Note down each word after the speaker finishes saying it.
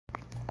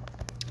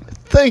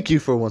Thank you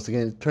for once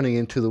again turning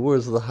into the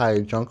words of the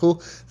Hired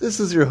Junkle. This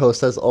is your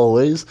host, as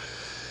always,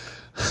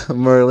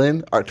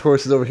 Merlin.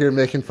 Arcturus is over here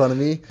making fun of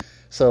me.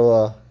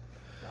 So,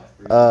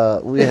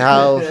 we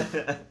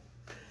have...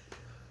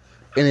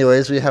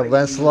 Anyways, we have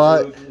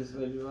Lancelot.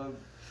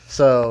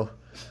 So,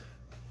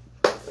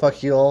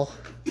 fuck you all.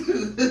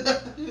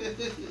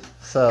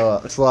 So,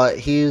 Lancelot,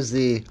 he is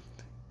the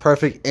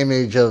perfect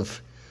image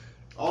of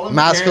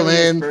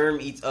masculine. Sperm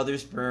eats other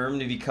sperm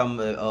to become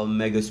a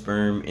mega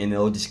sperm, and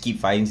they'll just keep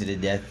fighting to the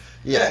death.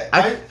 Yeah,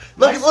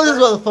 look at this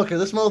motherfucker.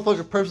 This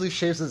motherfucker perfectly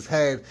shaves his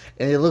head,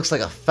 and he looks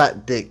like a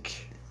fat dick.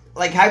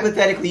 Like,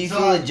 hypothetically, you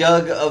fill a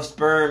jug of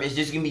sperm, it's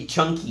just gonna be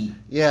chunky.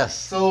 Yes.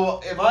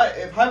 So if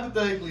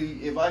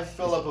hypothetically I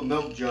fill up a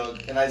milk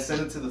jug and I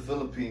send it to the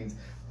Philippines,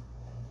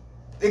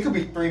 it could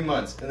be 3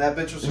 months and that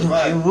bitch will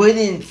survive. It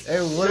wouldn't.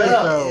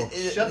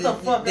 Shut the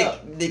fuck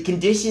up. The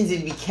conditions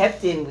it'd be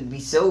kept in would be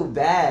so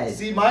bad.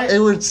 See, it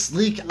would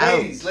leak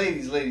out.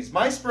 Ladies,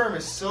 my sperm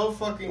is so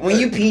fucking. When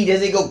you pee,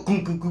 does it go?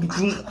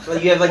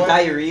 Like you have like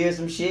diarrhea or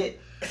some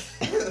shit?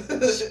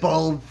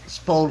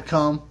 Spoled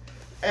cum.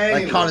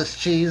 Anyway, like cottage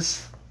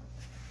cheese.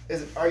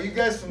 Are you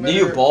guys familiar?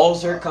 Do your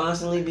balls hurt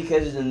constantly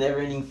because of the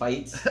never-ending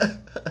fights?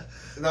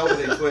 No,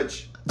 they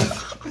twitch.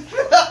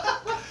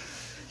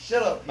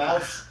 Shut up,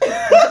 mouse.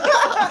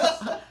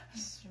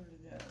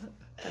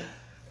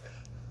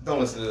 Don't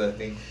listen to that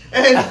thing.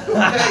 Anyway,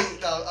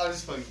 no, I'm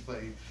just fucking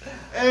playing.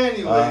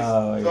 Anyways,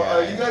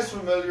 are you guys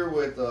familiar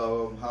with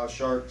how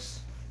sharks,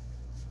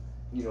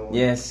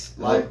 yes,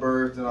 live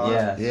birth and all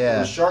that? Yeah.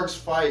 The sharks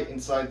fight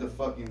inside the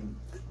fucking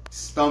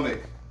stomach.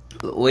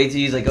 Wait till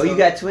he's like, oh, you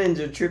got twins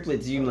or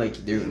triplets. You like,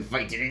 they're gonna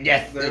fight to the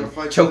death. They're gonna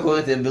fight choke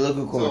on the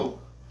umbilical cord. So,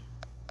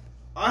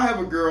 I have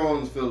a girl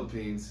in the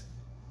Philippines,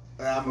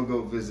 and I'm gonna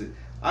go visit.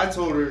 I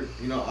told her,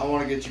 I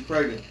want to get you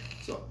pregnant.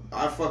 So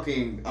I'm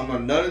gonna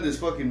nut in this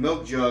fucking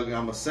milk jug, and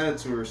I'm gonna send it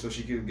to her so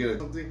she can get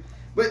something.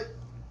 But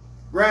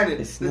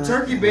granted, the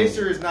turkey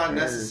baster is not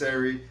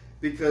necessary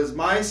because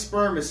my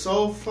sperm is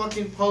so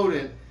fucking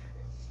potent.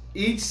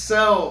 Each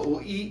cell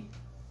will eat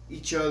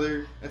each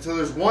other until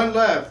there's one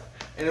left.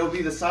 And it'll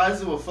be the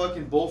size of a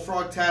fucking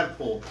bullfrog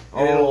tadpole.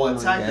 And it'll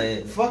attack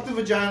her. Fuck the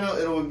vagina.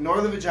 It'll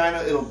ignore the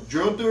vagina. It'll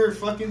drill through her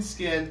fucking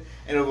skin.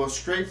 And it'll go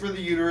straight for the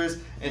uterus.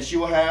 And she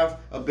will have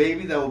a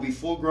baby that will be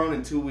full grown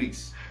in 2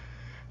 weeks.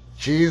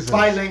 Jesus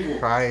Bilingual.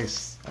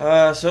 Christ.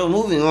 So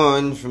moving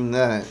on from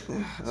that.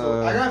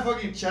 So I got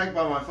fucking checked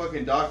by my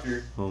fucking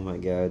doctor. Oh my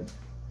god.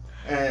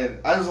 And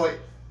I was like,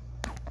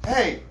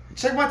 hey,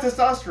 check my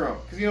testosterone.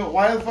 Because,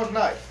 why the fuck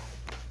not?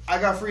 I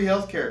got free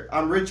healthcare.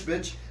 I'm rich,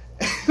 bitch.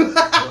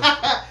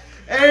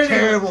 Anyway,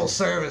 terrible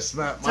service,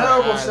 man.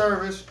 Terrible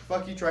service.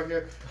 Fuck you,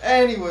 Tricare.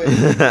 Anyway,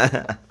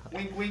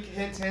 wink, wink,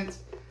 hint, hint.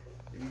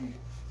 You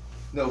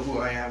know who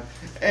I am.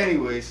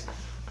 Anyways,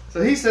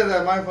 so he said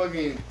that my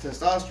fucking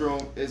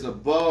testosterone is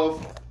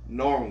above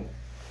normal.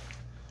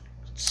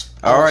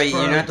 All right,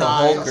 you're not the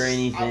Hulk or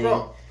anything.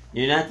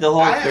 You're not the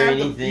Hulk or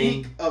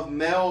anything. The peak of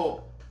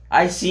male.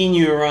 I seen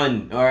you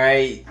run. All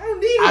right. I don't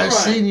need to run. I've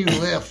seen you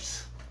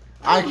lift.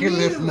 I can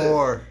lift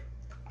more.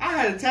 I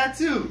had a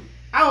tattoo.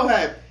 I will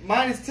have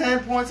minus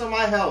 10 points on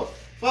my health.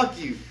 Fuck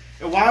you.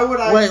 And why would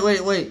I...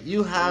 Wait.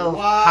 You have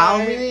how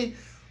many?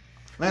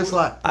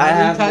 Lancelot. I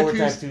have more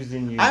tattoos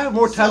than you. I have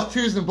more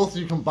tattoos than both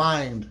of you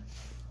combined.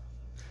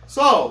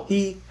 So...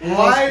 He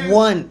has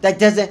one. That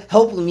doesn't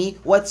help me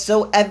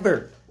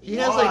whatsoever. He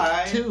has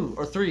like 2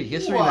 or 3. He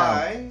has 3 now.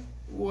 Why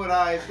would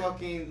I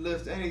fucking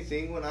lift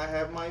anything when I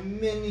have my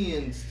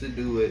minions to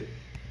do it?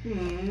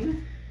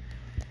 You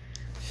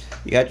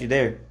got you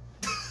there.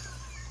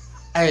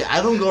 Hey,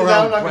 I don't go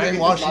around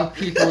brainwashing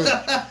people.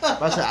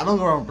 I don't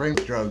go around brain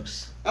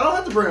drugs. I don't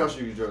have to brainwash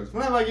you with drugs.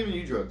 When have I given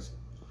you drugs?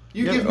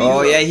 You give me drugs.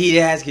 Oh, yeah, he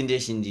has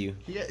conditioned you.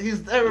 Yeah,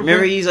 he's never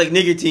Remember, he's like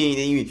nicotine,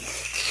 and you...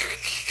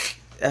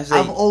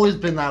 I've always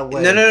been that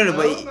way. No,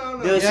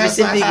 but there was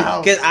specific...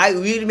 Because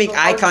we would make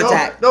eye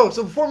contact. No,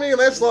 so before me and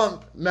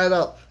Lancelot met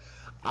up,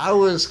 I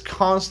was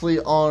constantly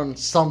on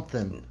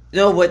something.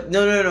 No, but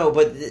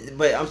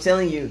I'm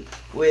telling you,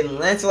 when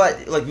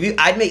Lancelot... Like,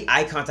 I'd make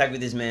eye contact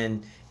with this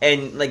man...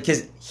 And,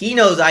 because he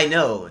knows I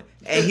know.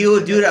 And he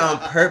will do that on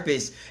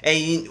purpose.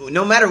 And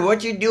no matter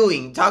what you're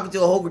doing, talking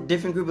to a whole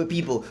different group of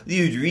people,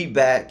 you read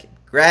back,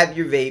 grab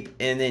your vape,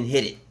 and then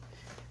hit it.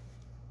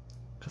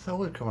 Because I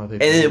would come out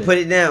there. And then put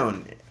it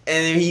down.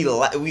 And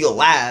then we'll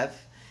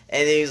laugh.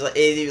 And then he's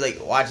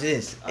like, watch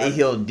this. And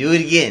he'll do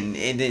it again.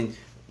 And then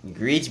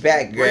reach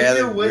back, grab it.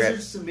 Bring your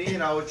wizards to me,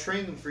 and I would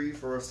train them for you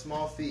for a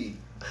small fee.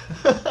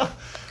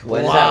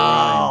 What is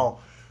that?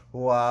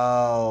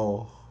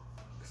 Wow.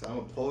 I'm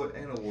a poet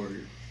and a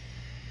warrior.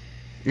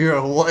 You're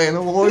a what and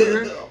a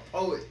warrior? A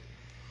poet.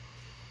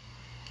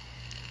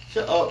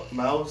 Shut up,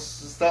 Mouse.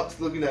 Stop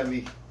looking at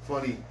me.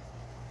 Funny.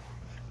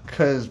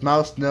 Because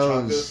Mouse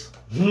knows.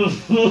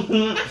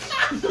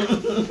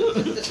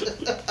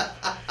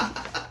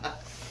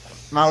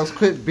 Mouse,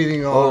 quit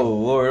beating on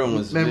Lord,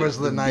 almost members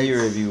of the Knights.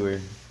 Beer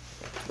reviewer.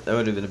 That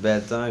would have been a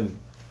bad time.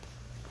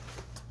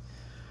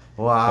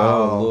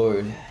 Wow. Oh,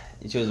 Lord.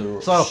 You chose a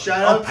rule. So Shout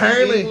out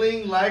apparently, to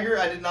Yingling Lager.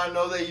 I did not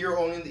know that you're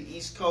only in the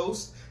East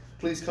Coast.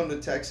 Please come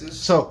to Texas.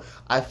 so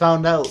I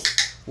found out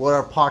what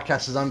our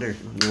podcast is under.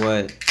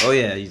 What? Oh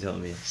yeah, you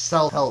told me.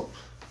 Self-help.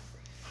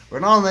 We're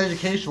not on the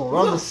educational. We're Who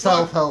on the fuck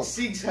self-help.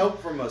 seeks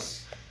help from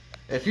us?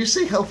 If you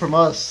seek help from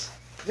us,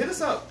 Hit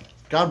us up.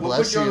 God We'll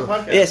bless put you you. on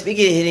the podcast. Yeah,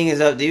 speaking of hitting us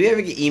up, do you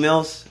ever get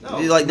emails? No.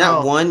 Like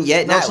not No. one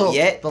yet, No, not so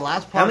yet. The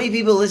last How part, many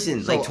people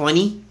listen? So- Like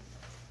 20?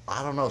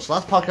 I don't know. So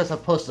last podcast I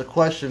posted a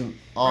question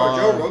Bro, on.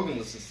 Joe Rogan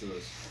listens to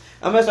us.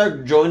 I'm gonna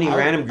start joining I-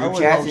 random I group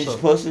would chats hope and just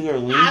so. posting our I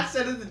link.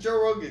 said it to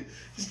Joe Rogan.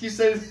 Just keep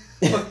saying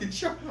fucking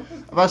Joe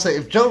Rogan. I'm about to say,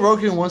 if Joe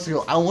Rogan wants to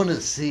go, I want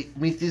to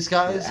meet these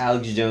guys.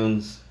 Alex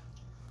Jones.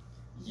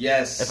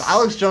 Yes. If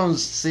Alex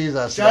Jones sees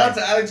us, Shout out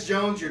like, to Alex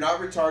Jones. You're not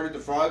retarded. The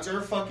frogs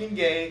are fucking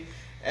gay.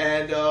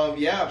 And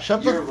yeah.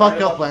 Shut the you're fuck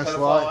right up, about the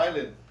Lancelot. pedophile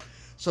island.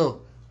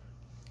 so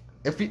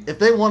if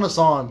they want us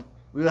on,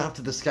 we would have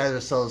to disguise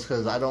ourselves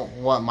because I don't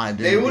want my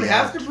dude. They would be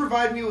have out. to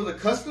provide me with a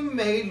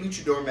custom-made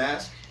luchador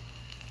mask.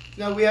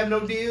 No, we have no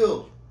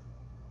deal.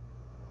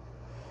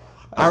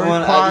 I just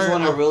require-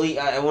 want to really.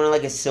 I want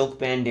like a silk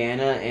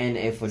bandana and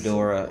a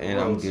fedora, and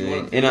I'm Gross. You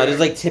want good. a And I'll just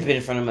fedora? like tip it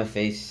in front of my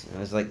face. I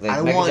was like I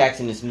Michael want-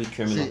 Jackson, a smooth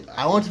criminal. See,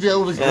 I want to be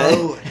able to Yeah.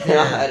 grow And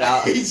hair.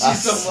 I'll, hate you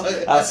so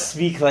much. I'll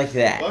speak like Why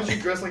that. don't you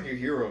dress like your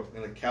hero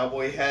in a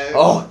cowboy hat?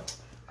 Oh,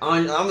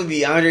 I'm gonna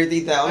be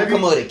underneath that. I'm gonna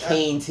come out with a Maybe-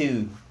 cane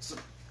too. So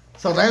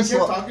You kept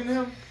Lancelot. talking to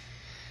him?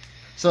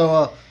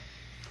 So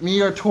me,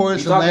 or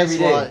Taurus, We and talk every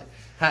Lancelot.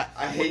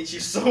 I hate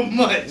you so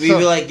much. We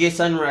be like, get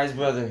sunrise,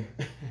 brother.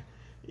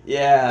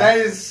 Yeah. That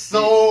is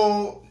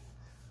so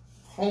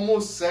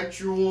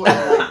homosexual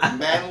and like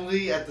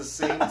manly at the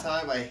same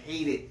time. I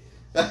hate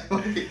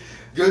it.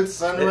 Good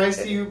sunrise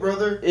to you,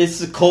 brother.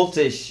 It's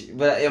cultish,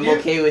 but I'm Yeah.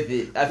 okay with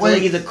it. I feel Wait.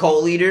 like he's a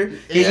cult leader.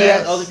 Because he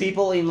Yes. has other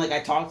people, and like I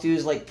talk to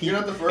his like people. You're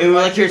not the first And we're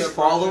one like to his do that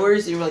project.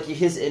 followers, and we're like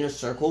his inner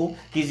circle.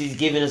 Because he's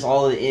giving us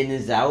all the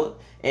ins and out.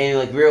 And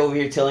like we're over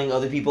here telling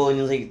other people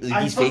in like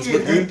I these fucking-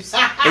 Facebook groups,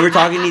 and we're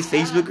talking in these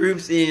Facebook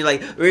groups, and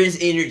like we're just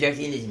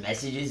interjecting his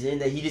messages in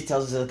that he just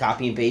tells us to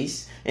copy and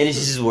paste, and it's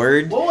just his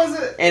word. What was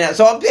it? And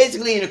so I'm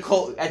basically in a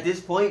cult at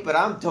this point, but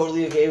I'm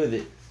totally okay with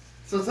it.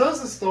 So tell us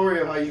the story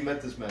of how you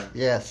met this man.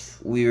 Yes.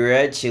 We were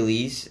at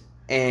Chili's,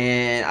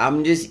 and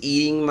I'm just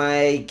eating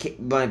my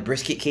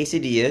brisket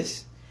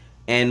quesadillas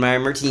and my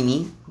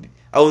martini.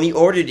 I only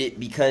ordered it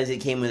because it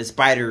came with a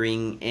spider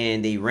ring,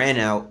 and they ran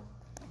out,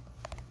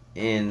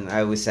 and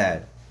I was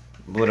sad,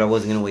 but I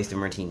wasn't gonna waste a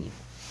martini.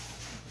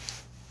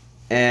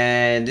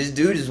 And this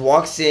dude just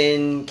walks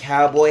in,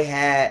 cowboy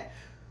hat,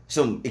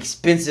 some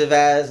expensive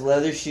ass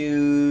leather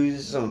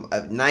shoes,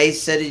 a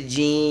nice set of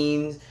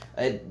jeans,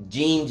 a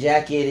jean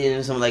jacket,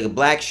 and some like a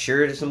black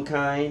shirt of some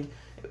kind,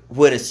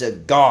 with a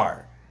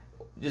cigar.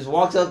 Just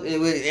walks up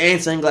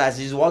and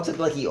sunglasses. Just walks up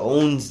like he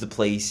owns the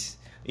place.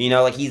 You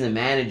know, like he's a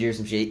manager or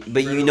some shit.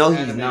 But you know he's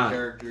Anime not.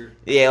 Character.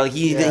 Yeah, like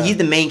he's Yeah. he's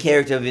the main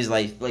character of his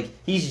life. Like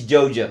he's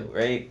JoJo,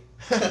 right?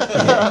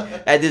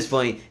 At this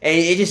point, and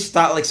it just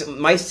stopped. Like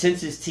my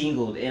senses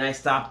tingled, and I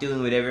stopped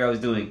doing whatever I was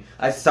doing.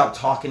 I stopped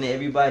talking to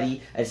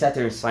everybody. I sat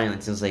there in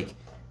silence and was like,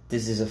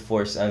 "This is a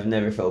force I've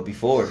never felt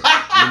before."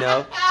 You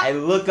know, I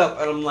look up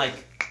and I'm like,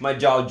 my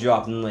jaw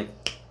dropped, and I'm like,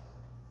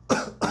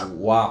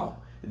 "Wow,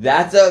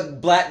 that's a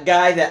black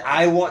guy that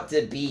I want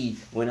to be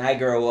when I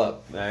grow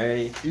up." All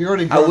right. You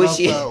already I grown wish up,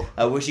 he. though.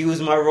 I wish he was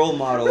my role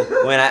model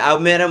when I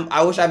met him.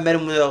 I wish I met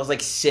him when I was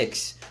like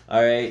 6.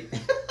 All right.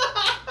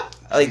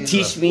 Like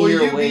Jesus. teach me Will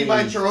your you ways. be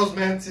my Charles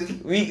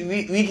Manson?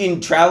 We can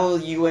travel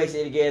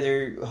USA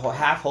together,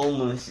 half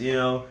homeless. You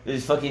know,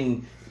 just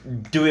fucking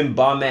doing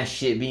bomb ass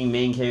shit, being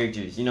main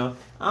characters. You know,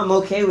 I'm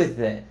okay with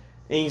that.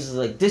 And he's just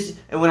like this.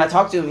 And when I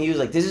talked to him, he was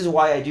like, "This is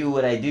why I do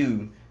what I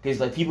do."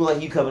 Because like people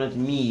like you coming up to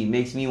me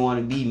makes me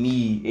want to be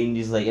me. And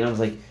just like, and I was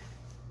like,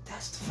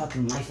 that's the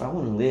fucking life I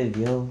want to live,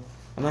 yo.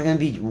 I'm not gonna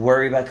be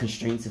worried about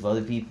constraints of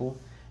other people.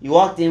 You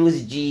walked in with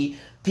a G.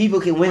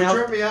 People can win What out.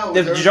 tripped me out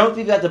The was drunk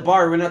people at the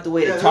bar went out the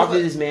way Yeah, to talk to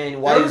there was this man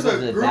while he was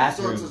going to the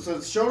bathroom. So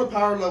show the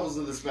power levels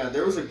of this man.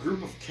 There was a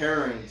group of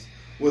Karens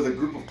with a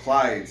group of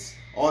Clydes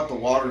all at the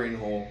watering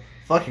hole.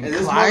 Fucking And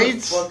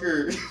Clydes?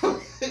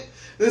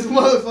 this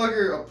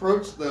motherfucker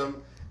approached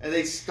them, and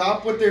they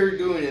stopped what they were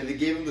doing, and they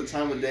gave him the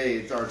time of day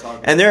and started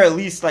talking. And there are at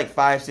least like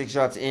 5-6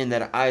 shots in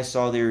that I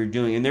saw they were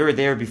doing, and they were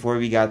there before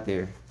we got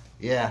there.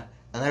 Yeah.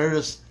 And they were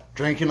just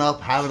drinking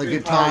up, having a Extreme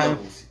good power time.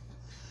 levels.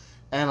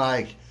 And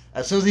like,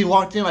 as soon as he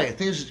walked in, like, I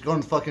think he was just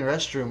going to the fucking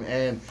restroom,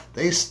 and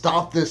they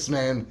stopped this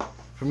man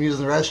from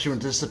using the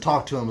restroom just to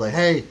talk to him. Like,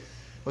 hey,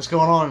 what's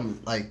going on?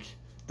 Like,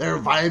 they were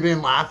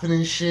vibing, laughing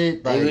and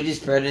shit. They were Like,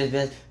 just spreading his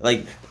best.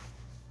 Like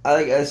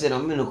I said,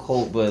 I'm in a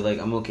cult, but like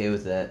I'm okay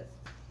with that.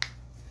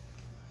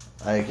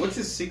 What's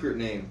his secret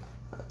name?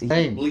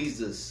 Name.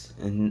 Bleezus.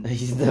 And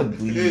he's the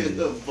bleed.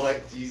 The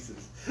Black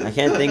Jesus. I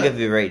can't think of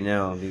it right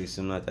now because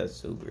I'm not that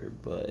sober,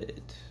 but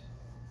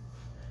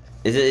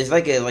it's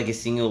like a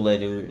single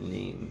letter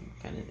name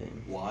kind of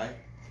thing. Why?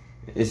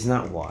 It's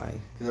not Y.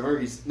 Because I remember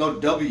he's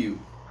W.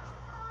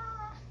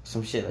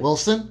 Some shit like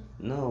Wilson?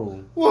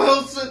 no.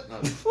 Wilson.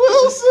 No.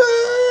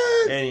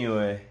 Wilson!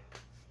 Anyway,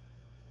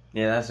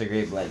 Yeah, that's a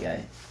great black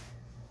guy.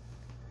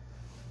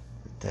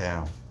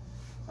 Damn.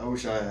 I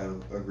wish I had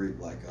a great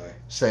black guy.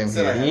 Same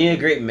Instead here. I You need a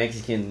great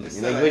Mexican.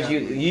 Instead Like, I what you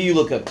have- you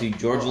look up to?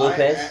 George Bro,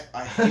 Lopez.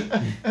 I hate.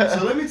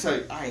 So let me tell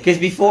you, Because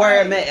before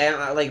I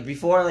met,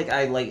 before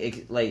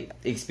I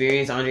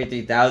experienced Andre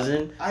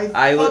 3000,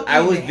 I was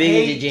fucking big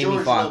into hate Jamie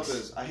George Foxx.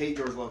 Lopez. I hate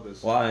George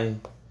Lopez. Why?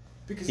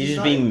 Because He's just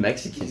not, being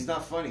Mexican He's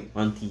not funny.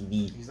 on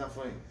TV, He's not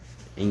funny.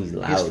 and he's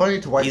loud. He's funny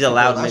to white He's people. a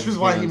loud That's just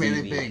Mexican why he on made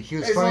it TV. big. He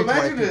was Hey, so funny to white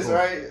imagine this, people.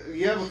 right?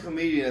 You have a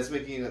comedian that's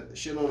making a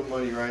shitload of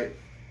money, right?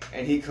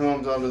 And he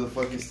comes onto the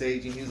fucking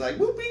stage and he's like,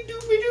 whoopie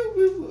doopie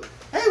doo.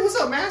 Hey, what's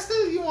up,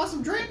 master? You want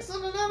some drinks?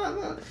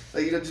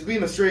 Like, you know, just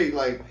being a straight,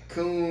 like,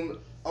 coon,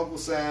 Uncle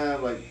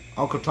Sam, like,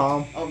 Uncle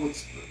Tom.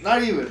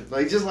 not even,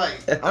 like, just like,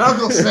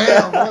 Uncle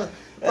Sam. What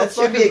That the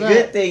should fuck be is a that?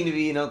 good thing to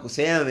be an Uncle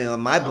Sam in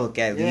my book,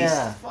 at least.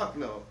 Yeah. fuck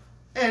no.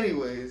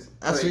 Anyways,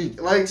 That's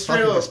like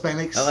straight fucking up,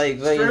 Hispanics. I like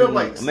Straight up,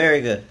 like,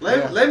 America.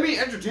 let me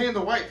entertain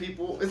the white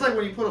people. It's like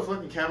when you put a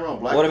fucking camera on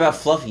black What people. about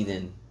Fluffy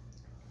then?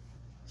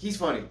 He's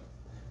funny.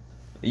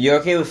 You're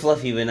okay with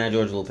Fluffy, but not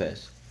George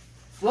Lopez.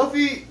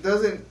 Fluffy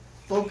doesn't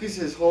focus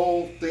his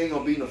whole thing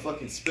on being a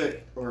fucking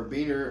spit or a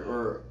beaner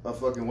or a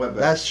fucking wetback.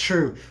 That's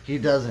true. He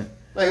doesn't.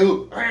 Like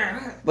who?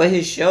 But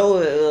his show,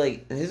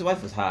 his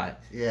wife was hot,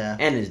 Yeah.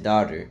 and his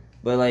daughter.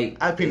 But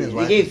I'd pin his they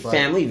wife gave as well.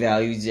 family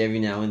values every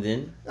now and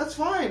then. That's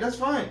fine. That's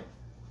fine.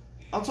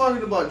 I'm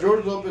talking about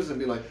George Lopez and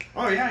be like,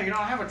 oh yeah, you know,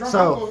 I have a drunk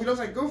So- uncle. He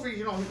doesn't goofy.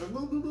 You know, he's like,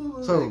 boo, boo,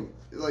 boo. So-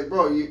 like,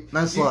 bro,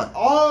 Nice lot.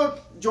 all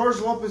George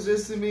Lopez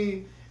is to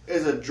me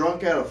is a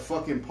drunk at a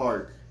fucking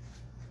park.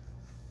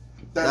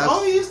 That's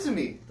all he is to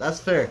me. That's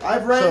fair.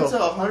 I've ran So- into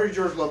 100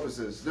 George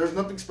Lopez's. There's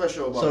nothing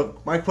special about him. So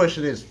my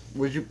question is,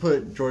 would you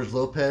put George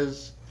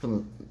Lopez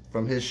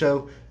from his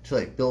show to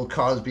like Bill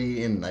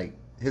Cosby in like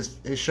his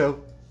show?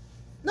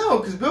 No,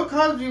 because Bill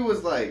Cosby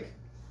was like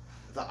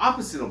the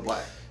opposite of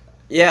black.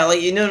 Yeah, like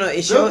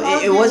it showed.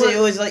 Cosby It wasn't.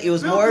 was- It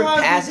was Bill more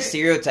Cosby past the did-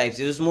 stereotypes.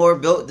 It was more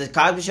built. The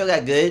Cosby Show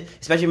got good,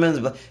 especially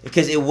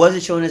because it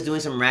wasn't showing us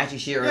doing some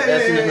ratchet shit or Yeah, us yeah,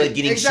 in the yeah, hood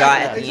getting exactly,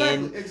 shot at the exactly,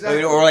 end,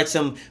 exactly. or like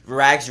some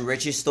rags to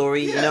riches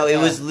story. Yeah, It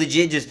yeah. was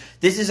legit. Just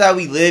this is how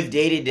we live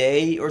day to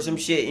day, or some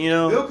shit.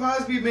 Bill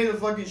Cosby made a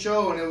fucking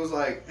show and it was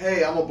like,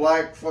 hey, I'm a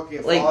black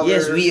fucking Like, father.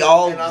 yes, we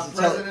all and I'm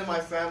tell- present in my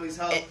family's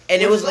house. And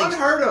it which was is like-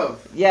 unheard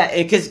of. Yeah,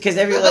 because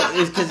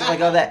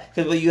all that.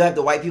 Because you have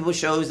the white people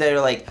shows that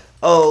are like,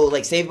 oh,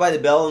 like Saved by the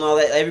Bell and all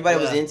that. Everybody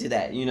was Yeah. into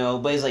that,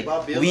 But it's like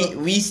Bob Vila.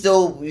 we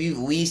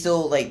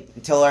still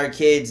like tell our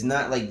kids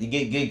not like to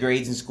get good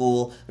grades in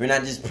school. We're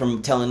not just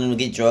telling them to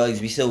get drugs.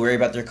 We still worry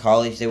about their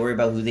college. They worry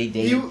about who they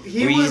date.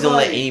 He we was just don't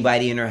like- let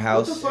anybody in our What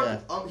house. the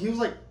fuck? Yeah. He was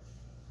like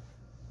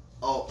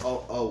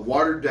a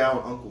watered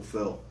down Uncle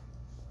Phil.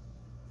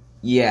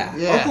 Yeah.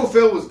 Yeah. Uncle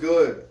Phil was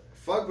good.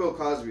 Fuck Bill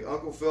Cosby.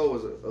 Uncle Phil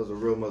was a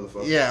real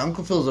motherfucker. Yeah,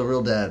 Uncle Phil's a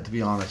real dad, to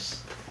be honest.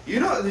 You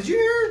know, did you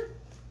hear?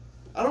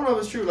 I don't know if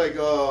it's true. Like,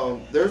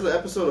 there's an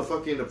episode of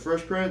fucking The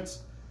Fresh Prince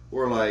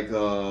where, like,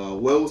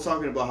 Will was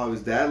talking about how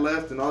his dad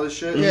left and all this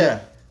shit. Yeah.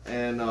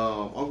 And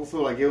Uncle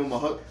Phil, like, gave him a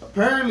hug.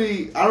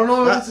 Apparently, I don't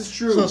know if this is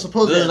true. So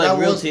supposedly Those are like that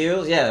real was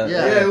tears. Yeah.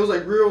 Yeah. yeah, it was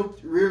like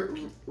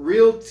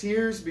real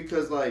tears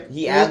because, like,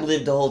 He ad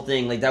libbed the whole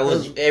thing. Like that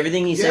was Because-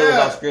 everything he said was Yeah.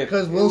 off script.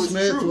 because Will was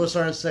Smith true. was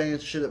starting saying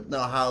shit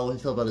about how he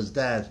felt about his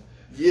dad.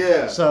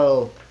 yeah,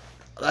 So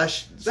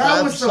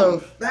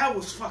that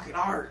was fucking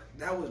art.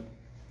 That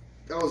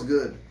was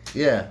good.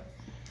 yeah.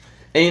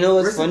 And you know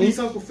what's Rest in funny? peace,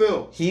 Uncle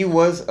Phil. He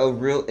was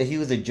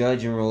a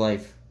judge in real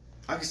life.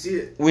 I can see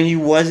it. When if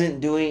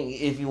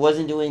he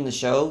wasn't doing the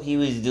show, he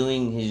was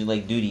doing his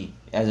like duty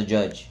as a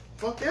judge.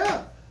 Fuck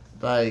yeah.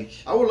 Like,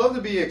 I would love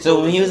to be a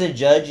So when he was a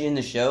judge in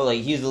the show,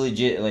 like he was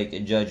legit like a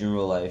judge in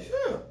real life.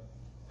 yeah.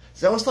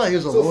 see, I always thought he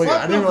was a So lawyer. fuck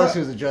I didn't Bill realize Co- he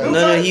was a Bill judge.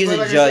 No, Cosby- he's a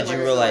but I judge said, in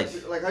I real said,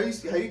 life. Like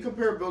how you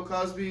compare Bill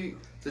Cosby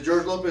to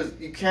George Lopez?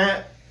 You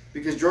can't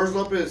because George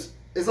Lopez.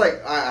 It's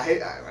like I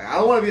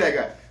don't want to be that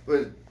guy,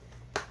 but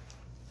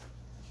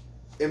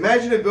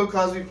imagine if Bill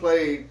Cosby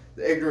played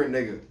the ignorant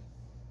nigga,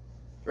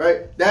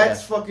 right?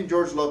 That's fucking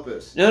George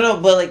Lopez. No,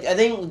 but like I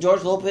think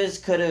George Lopez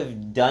could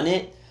have done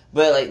it,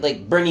 but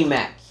like Bernie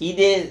Mac, he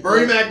did.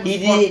 Bernie Mac was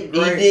fucking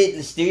great. He did the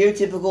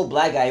stereotypical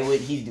black guy.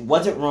 He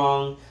wasn't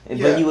wrong,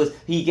 Yeah.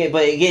 but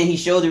but again he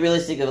showed the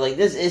realistic of like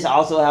this is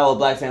also how a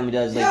black family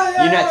does. Like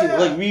Yeah, you're not yeah.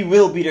 like we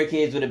will beat our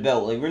kids with a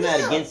belt. Like we're not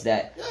Yeah. against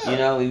that.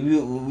 Yeah.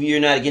 We're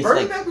not against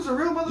Bernie like Mac was a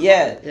real motherfucker.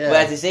 yeah, Yeah. but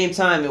at the same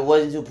time it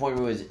wasn't to a point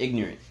where it was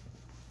ignorant.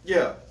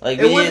 yeah. Like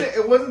It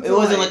wasn't. It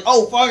wasn't like,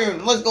 oh,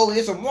 fucking, let's go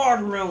get some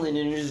watermelon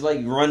and just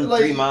like run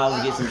 3 miles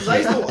and get some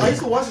I shit.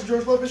 used to watch the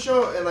George Lopez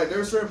show, and like there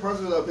were certain parts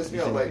of it that pissed me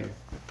off. Like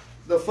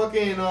the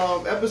fucking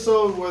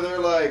episode where they're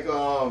like,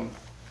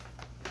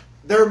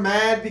 they're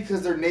mad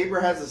because their neighbor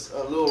has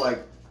a little like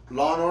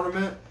lawn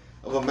ornament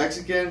of a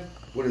Mexican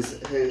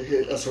with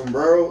a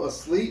sombrero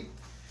asleep,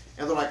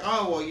 and they're like,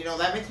 oh well, you know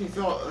that makes me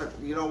feel,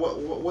 you know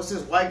what's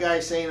this white guy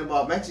saying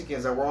about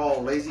Mexicans that we're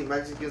all lazy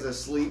Mexicans that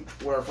sleep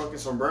with our fucking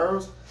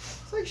sombreros?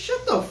 It's like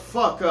shut the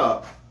fuck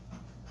up.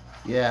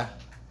 Yeah.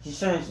 He's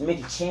trying to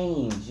make a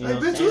change. You Like,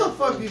 know bitch, who the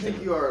fuck do you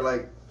think you are?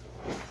 Like,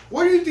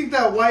 Where do you think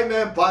that white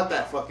man bought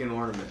that fucking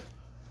ornament?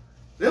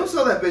 They don't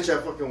sell that bitch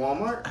at fucking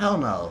Walmart. Hell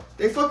no.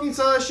 They fucking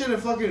sell that shit in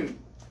fucking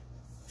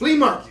flea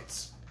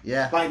markets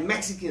Yeah. by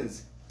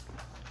Mexicans.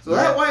 So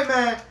Yeah. that white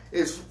man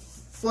is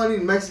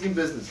funding Mexican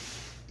business.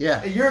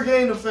 Yeah. And you're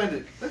getting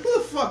offended. Like, who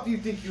the fuck do you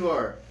think you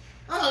are?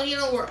 Oh, you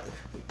know,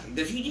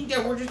 does he think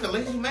that we're just the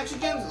lazy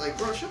Mexicans? Like,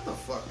 bro, shut the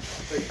fuck.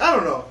 Like, I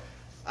don't know.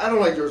 I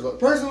don't like George Floyd.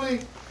 Personally,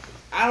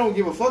 I don't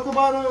give a fuck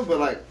about him, but,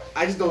 like,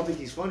 I just don't think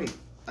he's funny.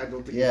 I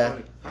don't think he's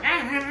funny.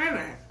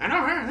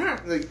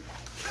 Like,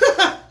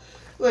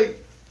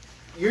 like,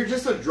 you're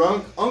just a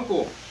drunk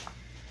uncle.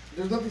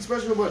 There's nothing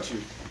special about you.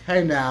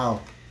 Hey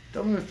now.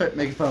 Don't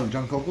make fun of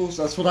drunk uncles.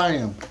 That's what I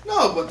am.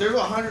 No, but there's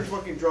 100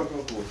 fucking drunk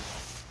uncles.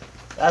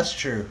 That's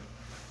true.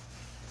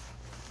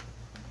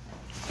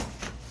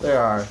 There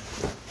are.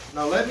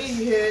 Now let me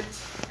hit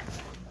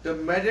the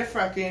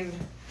motherfucking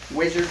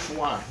wizard's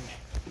wand.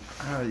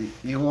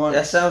 You want?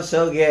 That sounds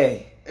so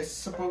gay. It's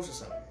supposed to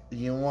sound.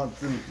 You want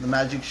the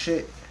magic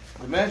shit?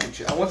 The magic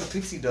shit. I want the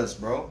pixie dust,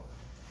 bro.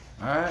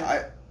 All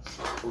right.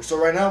 So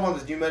right now I'm on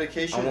this new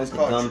medication. I want It's the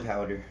called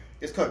gunpowder.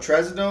 It's called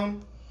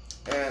Trazodone,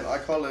 and I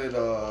call it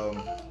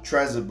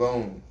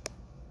Trazobone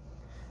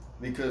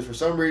because for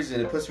some reason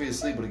it puts me to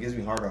sleep, but it gives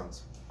me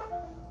hard-ons.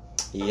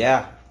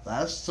 Yeah.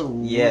 That's so.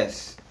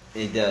 Yes,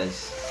 it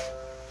does.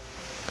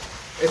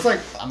 It's like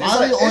Am it's I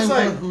like, the only it's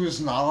one like, who's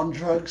not on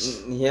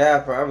drugs? Yeah,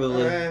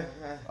 probably. pills?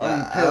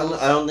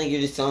 I don't think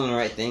you're just telling the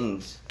right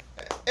things.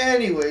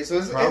 Anyway, so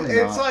it's Probably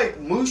not. like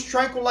moose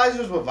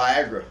tranquilizers with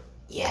Viagra.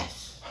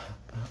 Yes.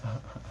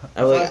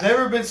 I've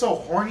never been so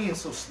horny and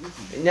so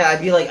sleepy. No,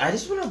 I'd be like, I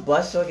just want to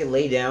bust so I can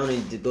lay down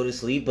and go to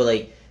sleep. But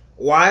like,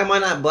 why am I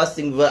not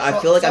busting? But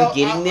I feel like I'm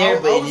getting there,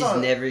 but it just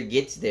never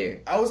gets there.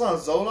 I was on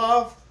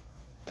Zoloft,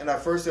 and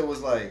at first it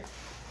was like,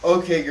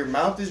 okay, your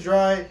mouth is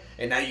dry,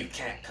 and now you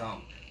can't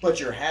come, but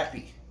you're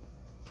happy.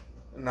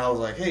 And I was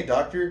like, hey,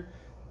 doctor,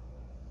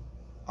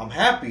 I'm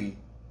happy,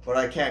 but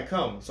I can't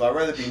come. So I'd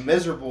rather be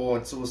miserable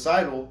and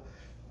suicidal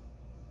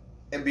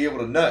and be able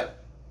to nut.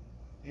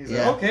 He's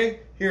like, okay,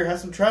 here, have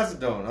some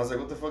Trazodone. I was like,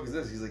 what the fuck is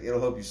this? He's like, it'll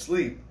help you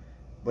sleep,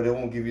 but it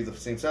won't give you the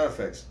same side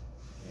effects.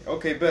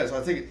 Okay, bet. So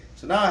I take it.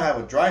 So now I have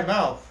a dry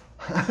mouth,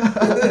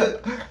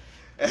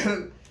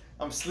 and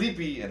I'm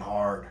sleepy and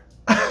hard.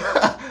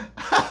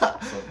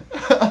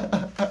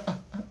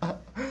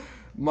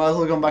 Might as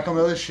well come back on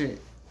the other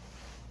shit.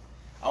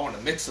 I want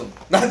to mix them.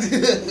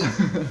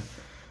 Of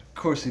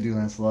course you do,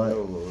 Lancelot.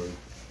 Oh Lord.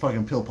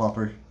 Fucking pill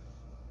popper.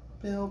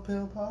 Pill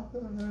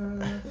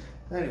popper.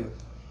 Anyway.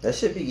 That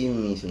should be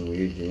giving me some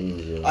weird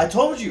dreams. Yo. I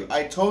told you,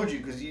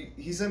 because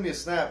he sent me a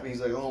snap and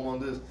he's like, oh, I'm on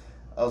this.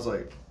 I was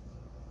like,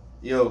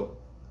 yo,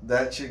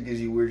 that shit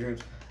gives you weird dreams.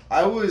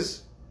 I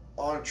was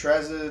on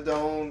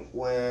Trazodone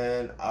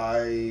when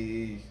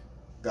I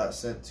got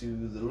sent to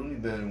the loony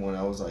bin when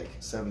I was like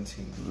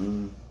 17.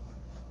 Mm.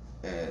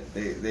 And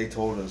they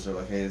told us, they're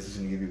like, hey, this is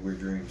going to give you weird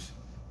dreams.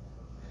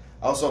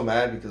 I was so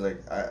mad because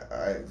like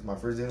I my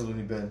first day in the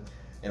loony bin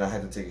and I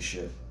had to take a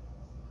shit.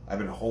 I've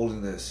been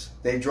holding this.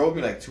 They drove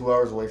me like 2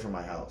 hours away from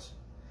my house.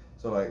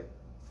 So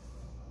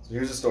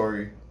here's the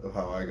story of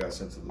how I got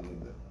sent to the loony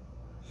bin.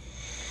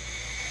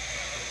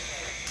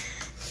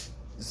 This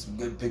is some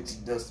good pixie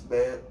dust,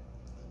 man.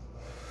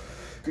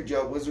 Good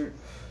job, Wizard.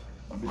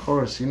 Of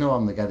course, you know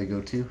I'm the guy to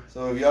go to.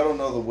 So if y'all don't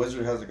know, the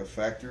Wizard has like a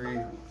factory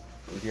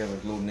where he has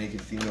like little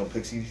naked female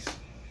pixies,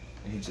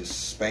 and he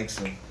just spanks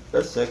them.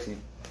 That's sexy.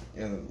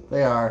 And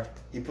They are.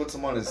 he puts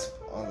them on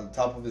the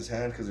top of his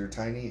hand because they're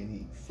tiny, and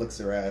he flicks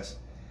their ass,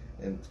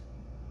 and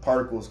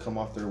particles come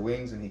off their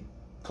wings, and he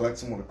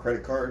collects them with a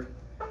credit card,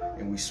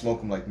 and we smoke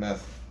them like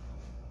meth.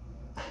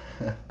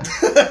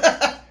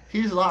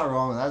 He's not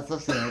wrong.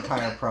 That's the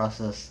entire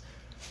process.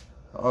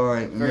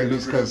 Alright, Very maybe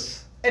it's lucrative.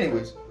 because...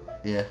 Anyways,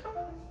 Yeah.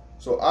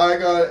 so I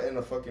got in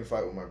a fucking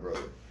fight with my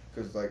brother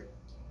because like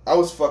I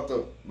was fucked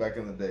up back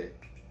in the day.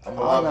 I'm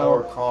a lot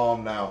more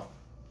calm now.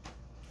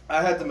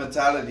 I had the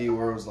mentality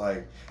where it was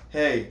like,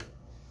 hey,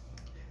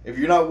 if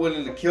you're not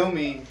willing to kill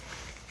me,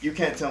 you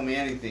can't tell me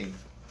anything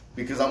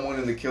because I'm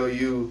willing to kill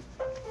you.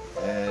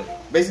 And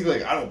basically,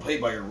 like, I don't play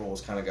by your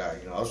rules kind of guy.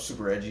 You know, I was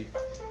super edgy.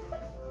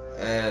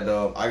 And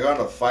I got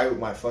in a fight with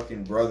my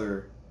fucking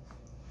brother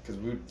because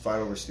we would fight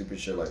over stupid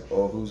shit like,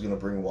 oh, who's going to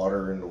bring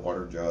water in the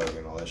water jug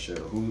and all that shit.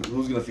 Or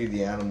who's going to feed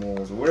the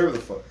animals or whatever the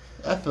fuck.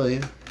 I feel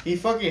you. He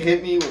fucking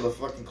hit me with a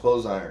fucking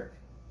clothes iron.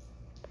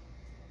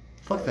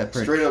 Fuck that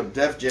prick. Straight up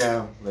Def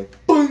Jam, like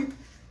boing.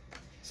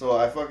 So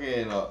I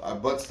fucking I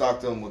butt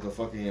stocked him with a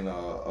fucking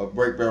a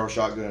break barrel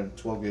shotgun,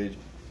 12 gauge,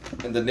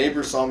 and the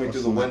neighbor saw me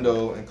through the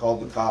window and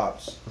called the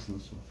cops.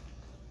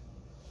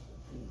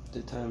 The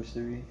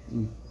 ×3.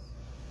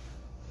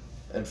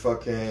 And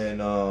fucking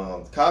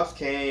the cops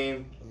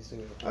came.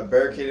 I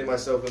barricaded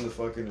myself in the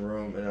fucking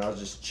room and I was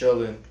just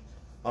chilling.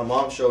 My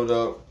mom showed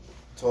up,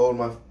 told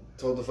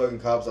the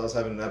fucking cops I was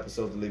having an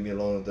episode to leave me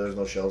alone. That there's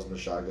no shells in the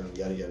shotgun.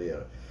 Yada yada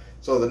yada.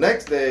 So the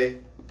next day,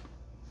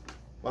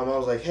 my mom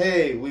was like,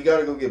 hey, we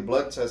gotta go get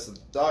blood tests at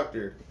the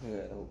doctor.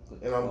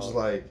 And I'm just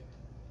like,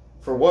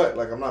 For what?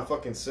 Like, I'm not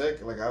fucking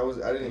sick. Like, I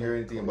didn't hear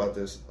anything about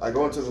this. I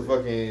go into the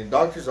fucking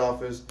doctor's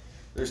office.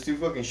 There's 2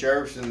 fucking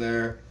sheriffs in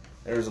there.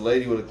 And there's a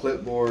lady with a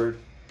clipboard.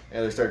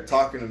 And they start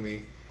talking to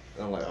me.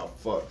 And I'm like, oh,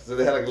 fuck. So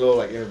they had, like, a little,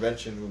 like,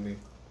 intervention with me.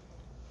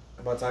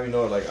 And by the time you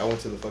know it, like, I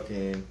went to the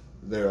fucking...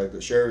 They're, like, the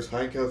sheriffs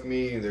handcuffed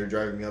me. And they're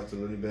driving me up to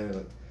Looney Bin.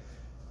 Like,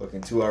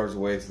 fucking 2 hours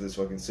away to this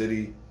fucking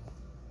city.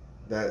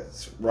 That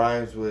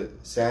rhymes with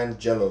San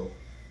Jello.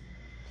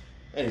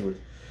 Anyway.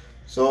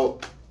 So...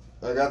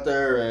 I got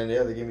there, and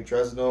yeah, they gave me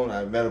trazodone.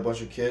 I met a bunch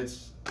of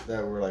kids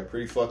that were, like,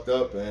 pretty fucked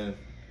up, and,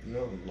 you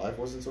know, life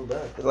wasn't so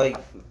bad. Like,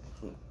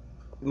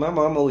 my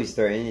mom always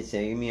threatened to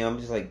say me. I'm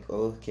just like,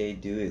 okay,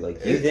 do it.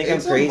 Like, you think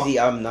I'm crazy?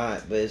 I'm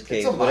not, but it's okay,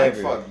 it's a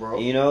whatever. Mind fuck, bro.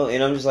 You know,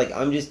 and I'm just like,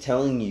 I'm just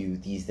telling you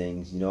these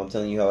things. You know, I'm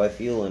telling you how I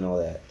feel and all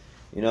that.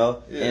 You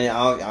know, Yeah.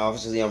 and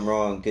obviously I'm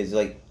wrong because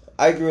like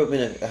I grew up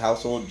in a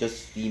household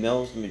just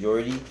females, the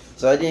majority.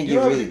 So I didn't You get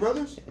don't have really. any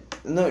brothers?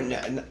 No,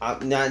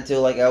 not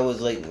until like I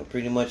was like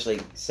pretty much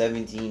like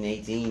 17,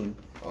 18.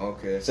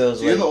 Okay. So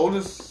it's you're like- the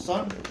oldest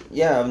son?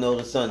 Yeah, I'm the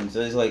oldest son, so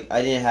it's like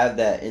I didn't have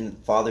that in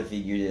father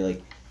figure to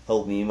like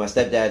help me. My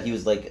stepdad, he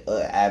was like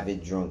an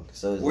avid drunk,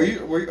 so it's Are like,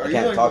 you I like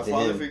can't talk the to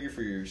father him. figure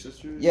for your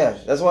sisters? Yeah,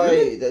 that's why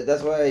Really?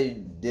 that's why I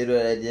did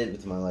what I did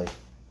with my life.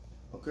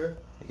 Okay.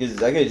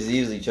 Because I could just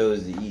easily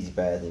chose the easy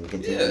path and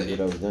continue with what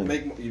I was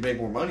doing. You make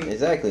more money.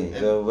 Exactly. And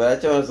So, but I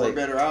told him, I was work like,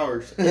 better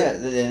hours. yeah,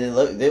 and then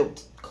look, they'll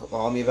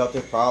call me about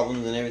their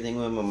problems and everything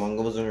when my mom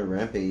goes on her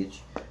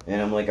rampage. And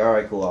I'm like, all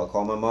right, cool. I'll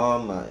call my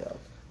mom.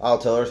 I'll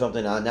tell her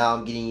something. Now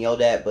I'm getting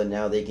yelled at, but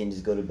now they can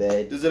just go to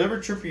bed. Does it ever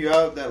trip you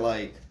out that,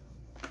 like,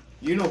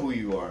 you know who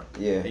you are,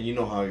 Yeah. and you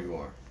know how you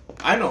are?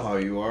 I know how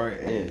you are,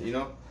 and Yeah. you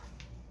know.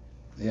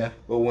 Yeah.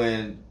 But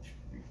when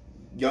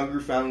younger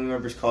family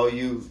members call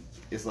you,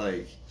 it's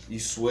like you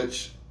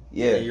switch.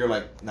 Yeah. And you're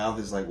like now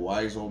this like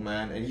wise old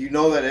man, and you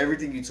know that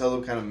everything you tell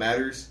them kind of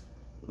matters.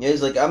 Yeah,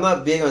 it's like I'm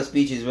not big on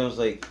speeches, but I was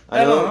like,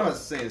 I'm not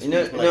saying it's You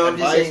know, speech, but, no, like, I'm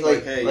just advice, saying,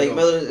 like, hey, like you know,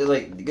 mother,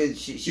 like, because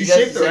she You does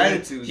shape the their same-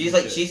 attitudes She's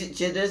and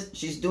like, shit.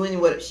 she's doing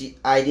what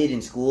I did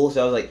in school.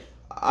 So I was like,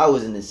 I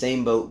was in the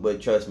same boat,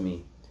 but trust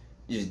me,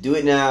 just do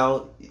it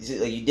now.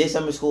 Like you did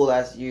something in school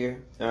last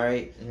year, all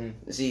right?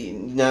 Mhm. See,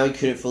 now you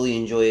couldn't fully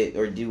enjoy it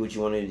or do what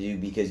you wanted to do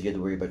because you had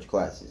to worry about your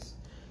classes.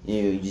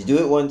 You just do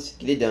it once,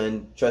 get it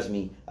done. Trust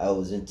me, I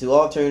was into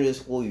alternative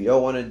school. You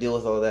don't want to deal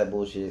with all that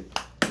bullshit.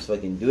 Just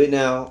fucking do it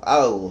now. I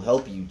will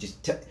help you.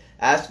 Just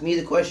ask me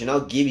the question. I'll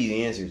give you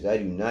the answers. I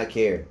do not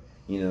care.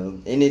 You know,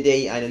 end of the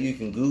day, I know you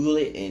can Google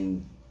it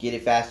and get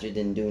it faster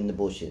than doing the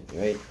bullshit,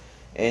 right?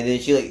 And then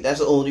she like, that's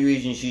the only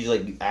reason she's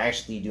like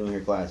actually doing her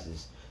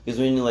classes. Because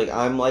when like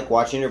I'm like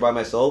watching her by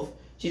myself,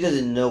 she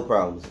doesn't know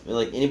problems. And,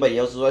 like anybody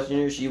else is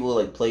watching her, she will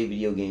like play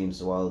video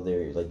games while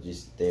they're like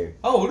just there.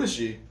 How old is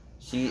she?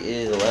 She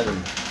is 11.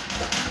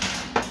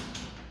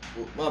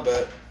 Well, my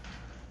bad.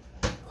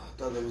 I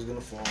thought that was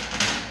gonna fall.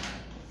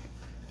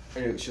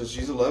 Anyway,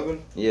 she's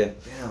 11. Yeah.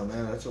 Damn,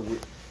 man, that's a weird.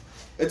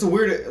 It's a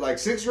weird. Like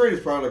 6th grade is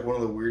probably like one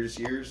of the weirdest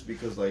years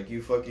because like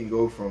you fucking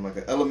go from like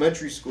an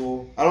elementary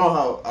school. I don't know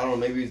how. I don't know.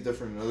 Maybe it's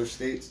different in other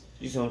states.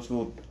 She's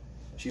homeschooled.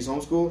 She's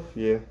homeschooled.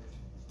 Yeah.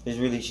 It's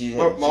really she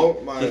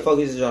My-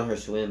 focuses on her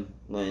swim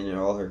and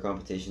all her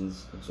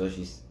competitions, so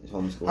she's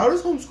homeschooled. How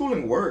does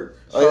homeschooling work?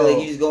 Oh,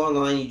 like you just go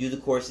online, you do the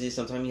courses.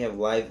 Sometimes you have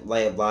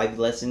live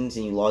lessons,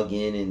 and you log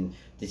in, and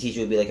the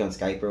teacher will be like on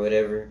Skype or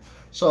whatever.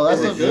 So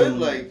that's Is a it good? Zoom.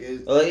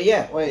 Like,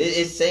 Yeah, Wait.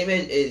 it's same.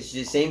 It's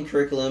just same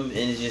curriculum, and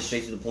it's just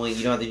straight to the point.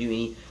 You don't have to do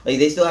any like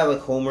they still have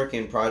like homework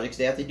and projects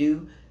they have to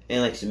do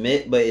and like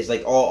submit, but it's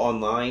like all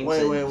online.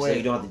 Wait, so wait.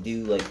 you don't have to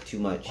do like too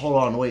much. Hold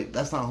on, wait.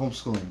 That's not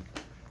homeschooling.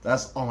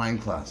 That's online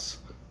class.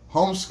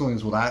 Homeschooling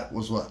is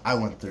what I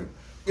went through.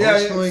 Yeah,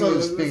 yeah, Homeschooling so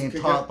is let's being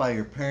kick taught it. by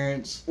your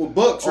parents, well,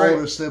 books, right?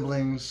 older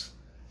siblings,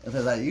 and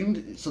things like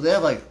that. So they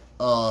have like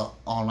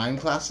online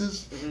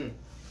classes, Mhm.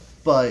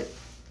 but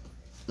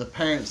the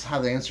parents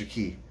have the answer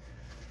key.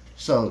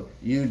 So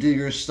you do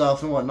your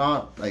stuff and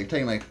whatnot, like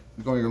taking like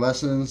going your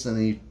lessons, and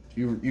then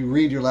you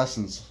read your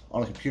lessons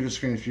on a computer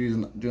screen if you're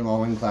doing an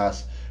online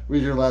class.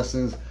 Read your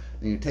lessons,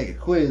 then you take a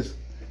quiz,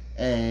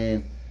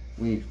 and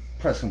when you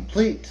press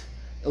complete,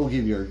 it will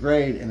give you a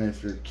grade. And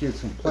if your kids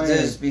complain,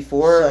 Is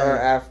before say- or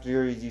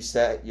after you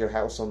set your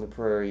house on the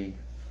prairie?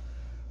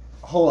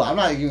 hold on, I'm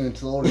not getting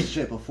into the older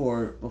shit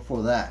before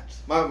that.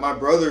 My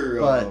brother,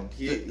 But,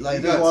 he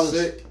like, there's a got lot of-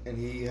 sick and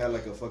he had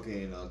like a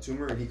fucking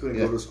tumor and he couldn't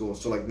Yeah. go to school.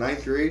 So like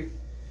 9th grade,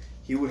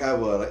 he would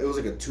have it was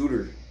like a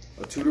tutor.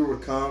 A tutor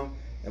would come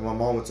and my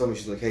mom would tell me,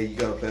 she's like, hey, you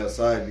gotta play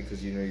outside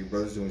because you know your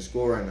brother's doing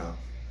school right now.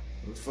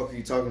 What the fuck are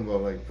you talking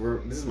about? Like,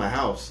 this is my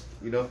house,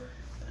 you know.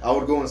 I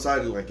would go inside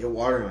and like get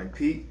water and like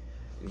pee,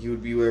 and he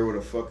would be there with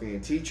a fucking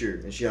teacher,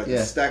 and she had Yeah.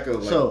 a stack of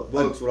like So,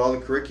 books with all the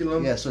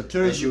curriculum. Yeah, so And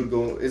tutors she would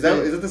go. Is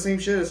that the same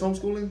shit as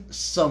homeschooling?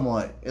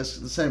 somewhat. It's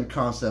the same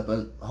concept,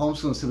 but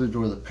homeschooling is typically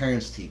where the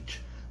parents teach.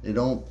 They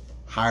don't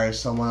hire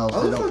someone else.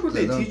 How They the fuck don't. would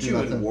they don't teach do you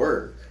nothing. in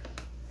work?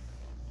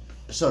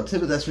 So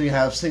typically, that's when you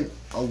have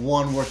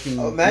one working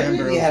Imagine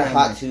member if you of had a the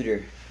hot family.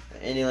 tutor.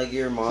 and then, like,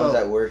 your mom's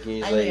at work, and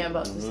you're just I like, am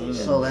about to say that.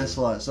 So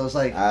Lancelot. So it's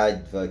like,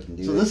 I'd fucking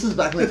do so it. this is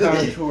back in the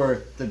time to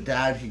where the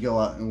dad could go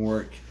out and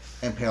work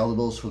and pay all the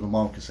bills, so the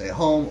mom could stay at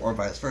home, or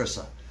vice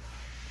versa.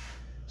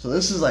 So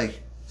this is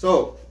like,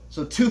 So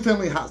two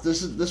family house.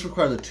 This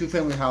requires a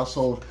 2-family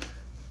household.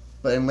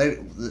 But in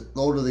later, the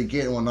older they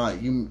get and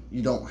whatnot, you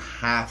don't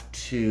have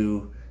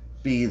to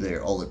be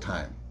there all the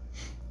time.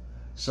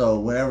 So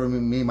whenever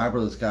me and my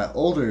brothers got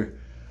older,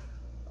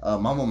 my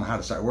mom had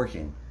to start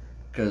working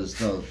because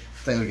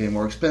things were getting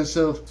more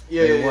expensive.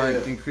 They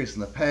weren't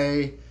increasing the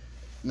pay.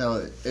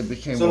 No, it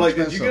became so more like,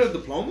 expensive. did you get a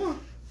diploma?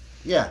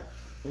 Yeah.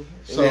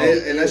 So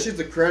And that shit's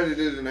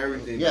accredited and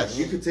everything. Yes. Like,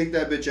 you could take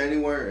that bitch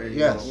anywhere and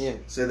Yes. you know,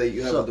 say that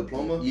you have a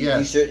diploma. Yeah.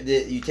 You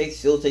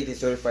still take the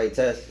certified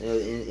test.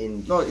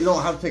 In no, you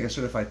don't have to take a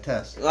certified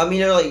test. I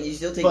mean, like, you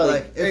still take But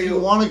like, like, if you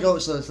want to go,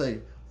 so let's say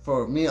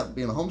for me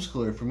being a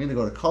homeschooler, for me to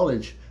go to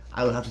college,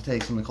 I would have to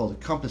take something called a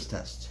Compass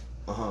test.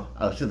 I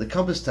would take the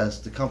Compass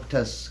test. The Compass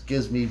test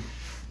gives me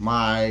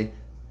my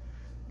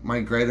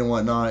grade and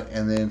whatnot,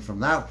 and then from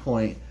that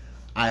point,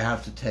 I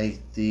have to take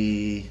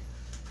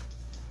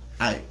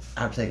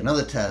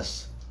another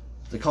test,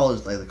 the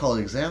college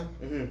exam.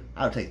 Mm-hmm.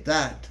 I would take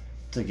that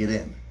to get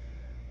in.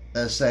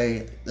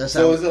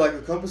 So is it like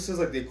a Compass test,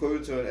 like the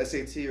equivalent to an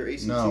SAT or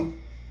ACT? No,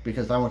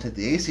 because if I want to take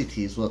the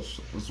ACT,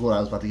 was what I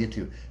was about to get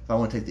to. If I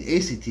want to take the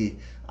ACT,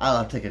 I'll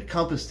have to take a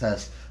Compass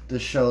test to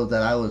show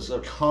that I was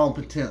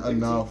competent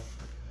enough.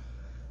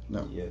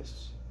 No.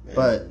 yes,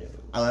 But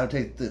I'll have to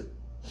take the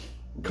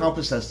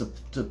Compass test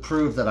to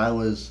prove that I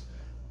was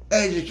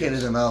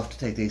educated enough to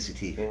take the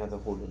ACT. you have to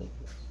hold it like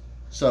this.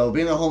 So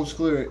being a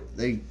homeschooler,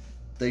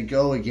 they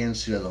go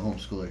against you as a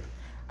homeschooler.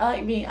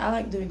 I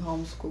like doing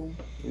homeschool.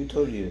 Who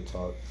told you to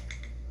talk?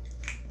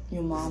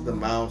 Your mom. The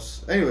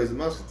mouse. Anyways, the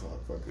mouse can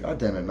talk. Fuck it. God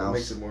damn it, That mouse.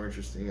 makes it more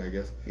interesting, I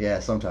guess. Yeah,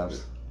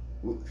 sometimes.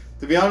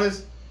 To be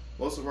honest,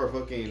 most of our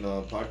fucking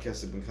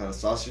podcasts have been kind of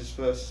sausage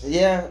fest.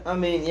 Yeah, I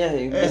mean, yeah,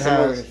 you get It some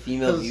more has.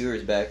 female 'Cause-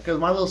 viewers back. Because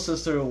my little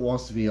sister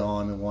wants to be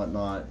on and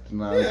whatnot.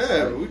 And I was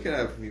Yeah, like- we can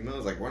have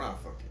females. Like, we're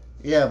not fucking.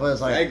 yeah, but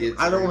it's like, Faggots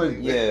I don't or want to.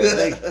 anything.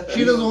 Yeah. Like,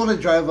 she doesn't want to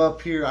drive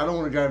up here. I don't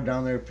want to drive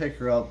down there, pick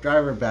her up,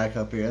 drive her back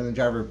up here, and then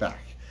drive her back.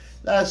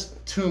 That's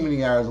too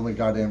many hours on the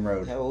goddamn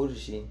road. How old is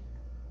she?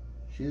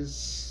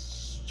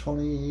 She's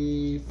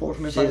 24, She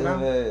 25 doesn't have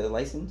now. a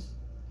license?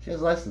 She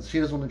has a license. She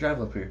doesn't want to drive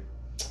up here.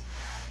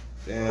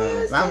 Damn.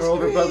 And I'm her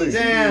older brother.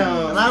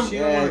 Damn. And I'm, She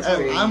Yeah, it's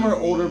I'm her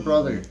crazy. older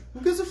brother.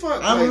 Who gives a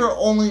fuck? I'm Like, her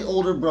only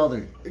older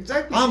brother.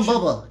 Exactly. I'm She should-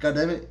 Bubba.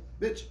 Goddammit.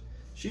 Bitch,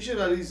 she should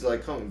at least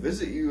like come and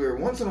visit you or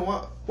once in a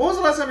while. When was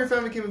the last time your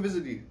family came and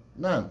visited you?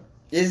 None.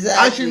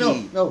 Exactly.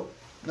 Actually,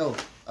 no.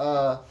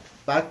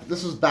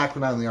 This was back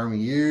when I was in the army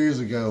years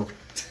ago.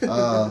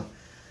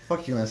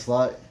 Fuck you,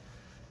 Lancelot.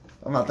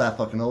 I'm not that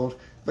fucking old.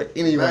 But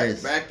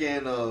anyways, Back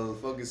in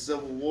fucking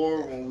Civil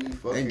War when we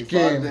fucking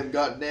Again. fought them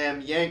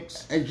goddamn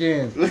Yanks.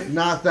 again,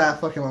 not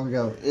that fucking long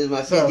ago. This is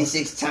my So-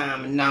 56th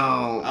time.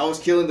 No. I was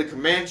killing the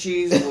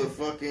Comanches with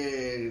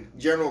fucking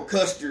General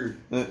Custer.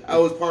 I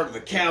was part of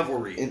the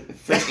cavalry.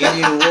 French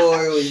Indian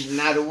War was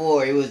not a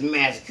war. It was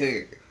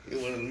massacre. It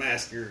was a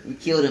massacre. We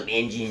killed them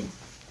Indians.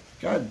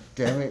 God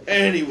damn it.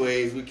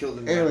 Anyways, we killed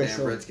them Anyway, goddamn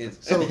so- Redskins.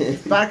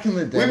 So back in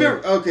the day, We've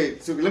been okay.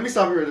 So let me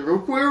stop you real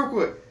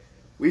quick.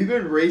 We've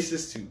been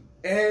racist to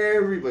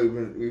everybody.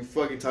 We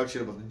fucking talk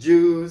shit about the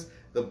Jews,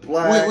 the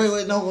blacks.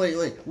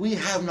 wait. We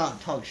have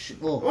not talked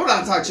shit. Well, We're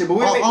not talking shit, but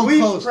on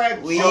we post,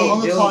 cracked We jokes.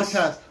 on the jokes.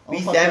 podcast, on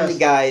We the family podcast,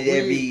 guide we-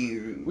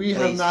 every. We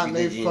have race, not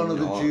made religion, fun of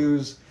the all.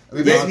 Jews.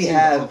 and Yes, the we Nazis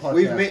have. on the podcast.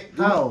 We've made-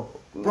 How?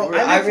 Bro,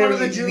 I I make fun of really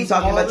the you be Jews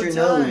talking all about the your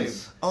time.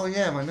 nose. Oh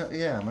yeah, my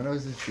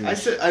nose is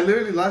Jewish. I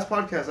literally last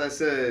podcast I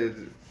said,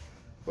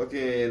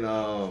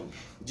 fucking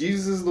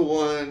Jesus is the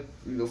one.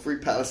 Free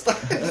Palestine.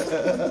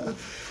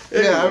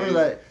 Yeah, I remember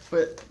that.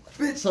 But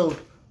Bitch. so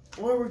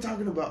What are we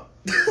talking about?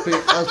 I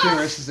was being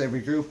racist to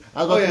every group.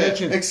 I was about to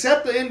mention.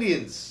 Except the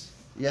Indians.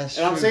 Yes,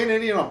 And I'm true. saying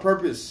Indian on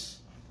purpose.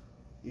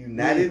 You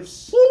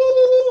natives,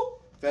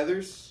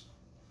 feathers,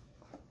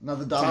 Not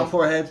the dot on the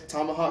forehead.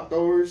 tomahawk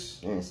throwers,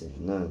 Yes,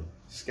 none.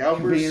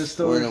 scalpers. Convenience When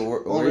stores. the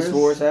worst owners.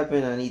 wars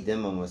happen, I need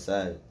them on my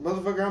side.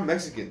 Motherfucker, I'm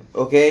Mexican.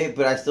 Okay,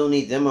 but I still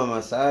need them on my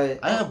side.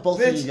 I have both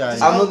Bitch, of you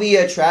guys. I'm gonna be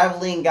a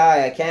traveling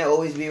guy. I can't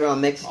always be around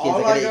Mexicans.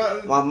 All I I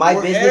gotta, got- my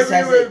we're business has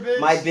everywhere, to, bitch.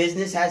 my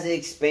business has to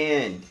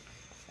expand.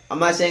 I'm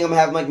not saying I'm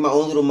gonna have like my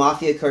own little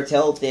mafia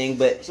cartel thing,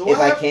 but So if what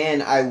I hap-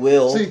 can, I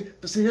will. See,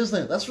 here's the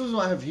thing. That's the reason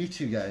why I have you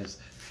two guys.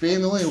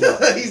 Being the only one.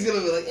 He's gonna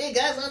be like, hey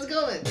guys, how's it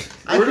going?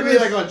 I We're gonna can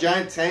be like on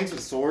giant tanks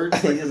with swords.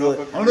 He's just like,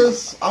 I'm I'm on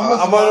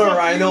a fuck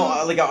rhino,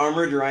 you. like an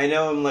armored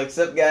rhino. I'm like,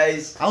 sup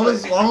guys? I'm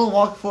gonna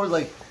walk forward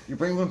like, you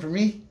bring one for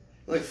me?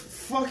 Like,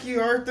 fuck you,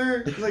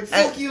 Arthur. Like,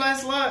 Hey. fuck you,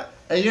 Lancelot.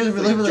 And you're gonna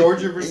be Like living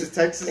Georgia versus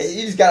Texas. Hey,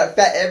 you just got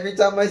fat every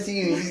time I see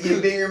you. You just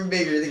get bigger and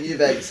bigger. Then you just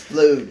like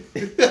explode.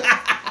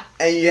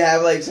 And you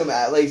have like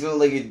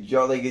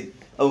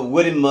a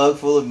wooden mug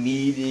full of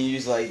meat, and you're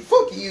just like,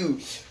 fuck you,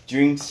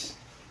 drinks.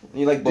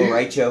 And you're like Dude.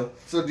 borracho.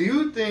 So, do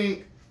you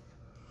think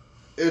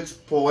it's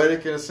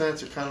poetic in a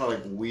sense, or kind of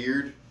like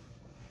weird?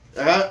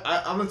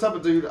 I'm the type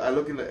of dude I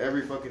look into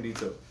every fucking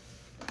detail.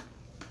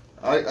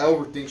 I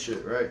overthink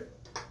shit, right?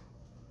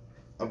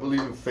 I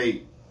believe in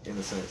fate, in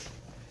a sense.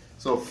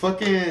 So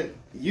fucking,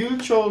 you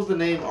chose the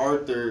name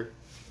Arthur.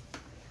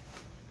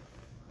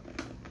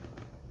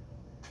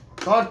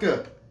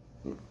 Vodka.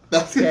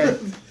 That's Yeah.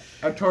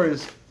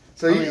 Artorias.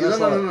 So I you, mean, no, that's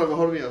no, all- no, no, but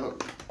hold on.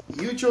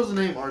 You chose the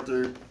name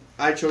Arthur.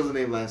 I chose the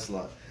name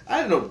Lancelot. I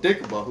didn't know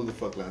dick about who the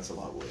fuck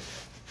Lancelot was.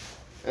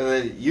 And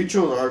then you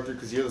chose Arthur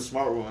because you're the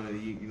smart one,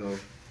 and you know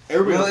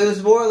everybody. Well, it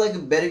was more like a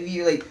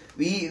Bedivere. Like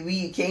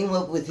we came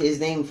up with his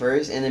name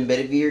first, and then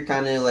Bedivere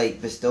kind of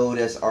like bestowed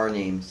us our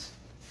names,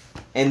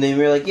 and then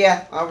we were like,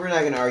 yeah, we're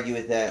not gonna argue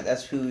with that.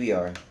 That's who we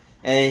are.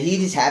 And he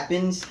just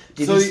happens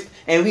to So be. you-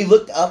 And we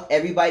looked up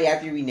everybody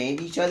after we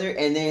named each other,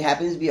 and then it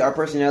happens to be our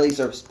personalities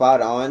are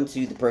spot on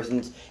to the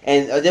person's.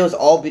 And that was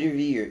all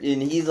Bedivere.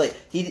 And he's like,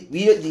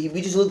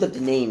 we just looked up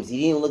the names.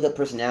 He didn't look up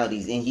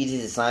personalities, and he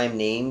just assigned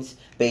names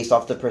based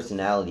off the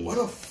personalities. What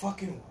a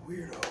fucking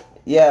weirdo.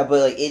 Yeah, but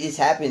like it just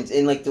happens,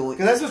 and like the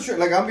Because that's what,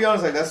 like, I'll be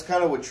honest, like, that's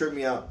kind of what tripped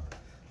me out.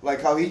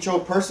 Like, how he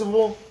chose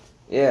Percival,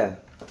 yeah.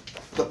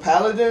 the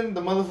paladin, the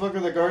motherfucker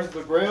that guards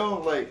the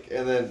grail, like,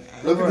 and then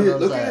look Everyone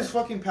knows at that. his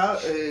fucking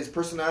his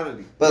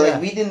personality. But Yeah.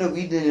 like we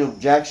didn't know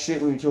jack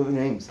shit when we chose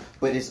names,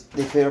 but they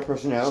fit our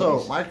personalities.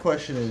 So my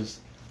question is,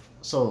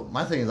 so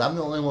my thing is, I'm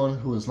the only one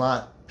who was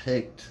not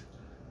picked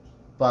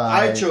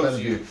by. I chose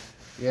Bedivere. you.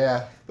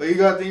 Yeah. But you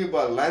gotta think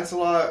about it.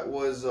 Lancelot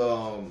was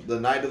the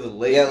Knight of the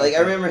Lake. Yeah, like I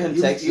remember him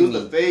He was texting the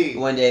me Fade.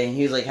 one day, and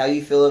he was like, "How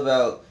you feel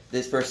about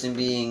this person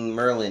being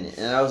Merlin?"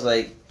 And I was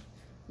like,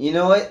 "You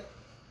know what?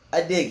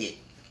 I dig it."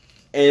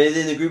 And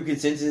then the group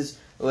consensus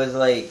was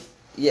like,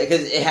 "Yeah,"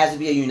 because it has to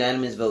be a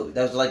unanimous vote.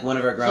 That was like one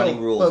of our grounding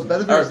So, rules. but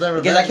Bedivere's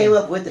never because I met came me.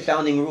 up with the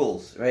founding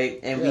rules, right?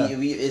 And Yeah.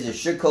 we it's a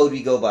strict code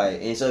we go by.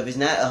 And so if it's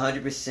not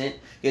 100%,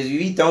 because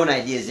we thrown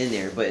ideas in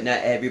there, but not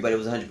everybody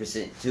was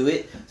 100% to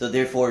it. So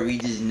therefore, we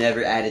just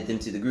never added them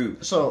to the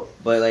group. So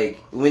But like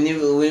when it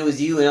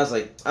was you and I was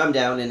like, I'm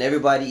down, and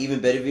everybody,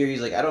 even Bedivere,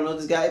 he's like, I don't know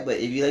this guy, but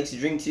if he likes to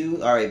drink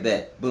too, all right,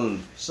 bet,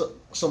 boom. so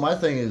my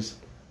thing is,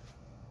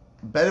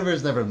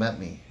 Bedivere's never met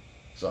me.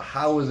 So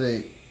how was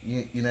it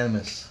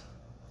unanimous?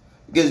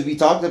 Because we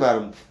talked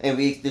about him and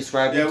we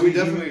described Yeah, it to we you.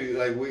 definitely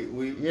like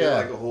we Yeah. did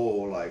like a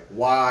whole like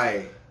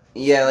why.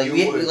 Yeah, like You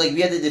we would. like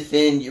we had to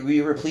defend.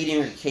 We were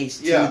pleading our case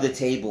to Yeah. the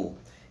table,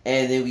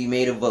 and then we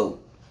made a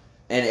vote,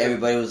 and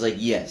everybody was like,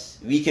 yes.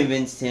 We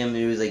convinced him, and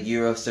it was like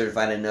you're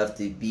certified enough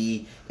to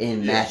be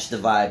and Yeah. match the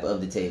vibe of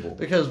the table.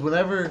 Because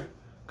whenever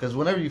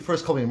you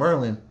first called me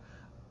Merlin,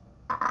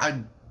 I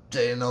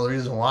didn't know the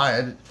reason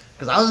why.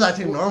 Because I was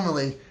acting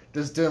normally,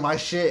 just doing my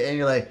shit, and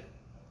you're like,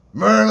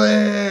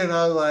 Merlin!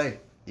 I was like,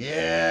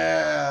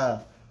 yeah.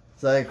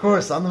 So of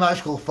course, I'm the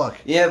magical fuck.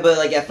 Yeah, but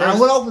like at And I first,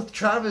 went off with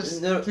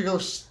Travis No. to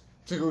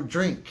go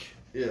drink.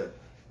 Yeah.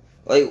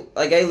 like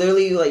I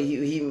literally like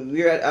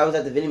I was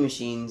at the vending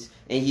machines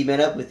and he met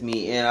up with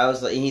me and I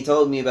was like and he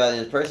told me about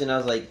it in person. I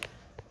was like,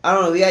 I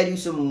don't know, we gotta do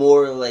some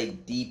more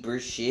like deeper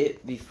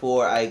shit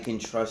before I can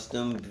trust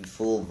them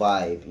full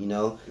vibe, you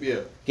know?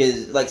 Yeah.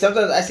 Because like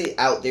sometimes I say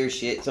out there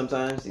shit.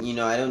 Sometimes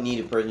I don't need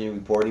a person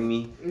reporting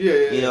me, Yeah.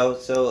 Yeah. you know.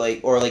 So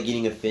like or like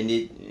getting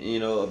offended, you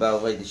know,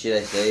 about like the shit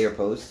I say or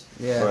post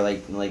Yeah. or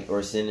like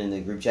or send in the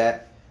group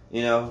chat,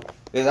 you know.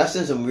 Because I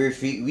send some weird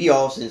we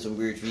all send some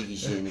weird freaky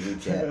shit in the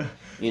group chat.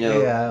 You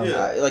know, Yeah.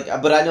 Yeah.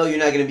 but I know you're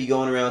not gonna be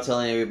going around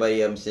telling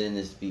everybody I'm sending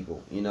this to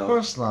people. You Of know,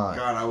 course not.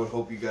 God, I would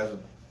hope you guys would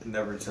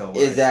never tell. what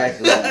I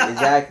exactly, say.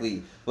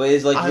 exactly. But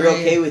it's like I you're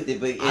mean, okay with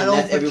it, but I and don't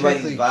that's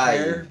everybody's particularly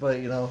vibe. care, but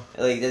you know.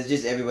 Like that's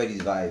just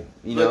everybody's vibe.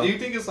 You But know, do you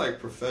think it's like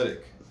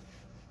prophetic?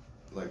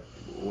 Like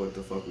what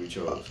the fuck we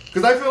chose?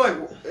 Because I feel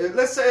like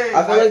let's say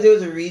I feel like there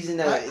was a reason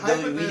that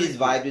hypothetically- we just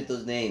vibed with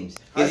those names.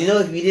 Because you know,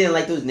 if we didn't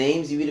like those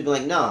names, you would have been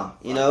like, nah.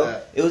 You know,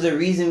 that. it was a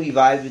reason we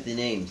vibed with the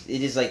names. It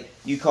just like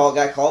you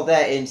got called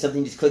that, and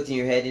something just clicked in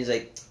your head, and it's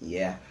like,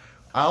 yeah.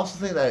 I also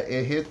think that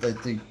it hit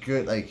like the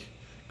good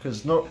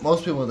because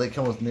most people when they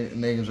come with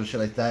names or shit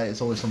like that,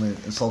 it's always something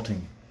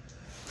insulting.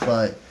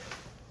 But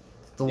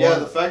the yeah, one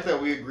the fact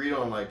that we agreed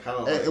on like kind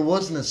of like it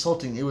wasn't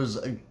insulting. It was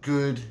a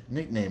good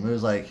nickname. It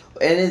was like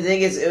And the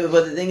thing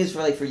is,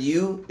 for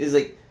you is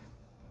like,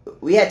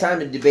 we had time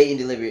to debate and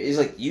deliberate. It's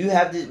like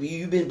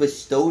you've been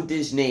bestowed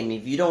this name.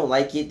 If you don't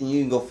like it, then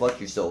you can go fuck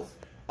yourself.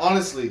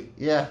 honestly.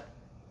 yeah.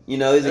 You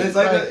know, it's And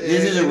like, it's like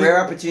this is a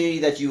rare opportunity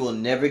that you will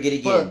never get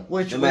again,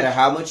 no matter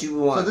how much you So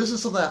want. this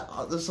is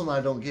something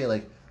I don't get.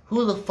 Like,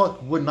 who the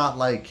fuck would not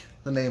like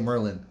the name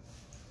Merlin?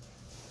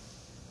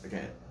 I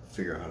can't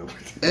figure out how to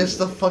work it. It's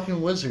the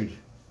fucking wizard.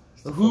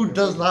 Who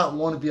does not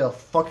want to be a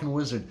fucking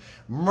wizard?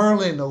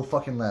 Merlin, no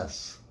fucking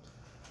less.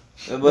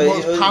 But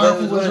most it was powerful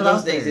one of wizard those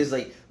out things. there. It's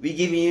like we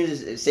giving you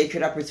this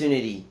sacred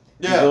opportunity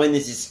to Yeah. join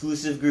this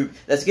exclusive group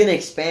that's gonna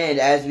expand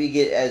as we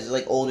get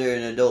like older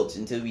and adults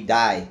until we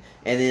die,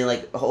 and then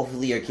like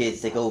hopefully our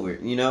kids take over.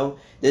 You know,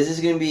 this is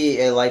gonna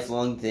be a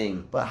lifelong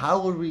thing. But how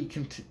would we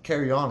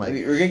carry on? I Like,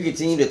 mean, we're gonna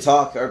continue to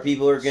talk. Our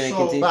people are gonna So,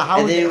 continue. but how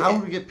and would, then how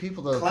would we get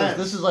people to? Because Clans.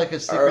 this is like a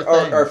secret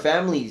our, thing. our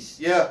families.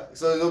 Yeah,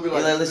 so it'll be like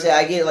And like, let's say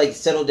I get like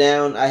settled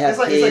down. I have it's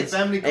like kids,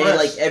 family and like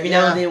crest. every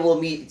now and Yeah. then we'll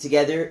meet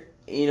together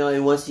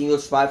in one single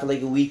spot for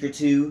like a week or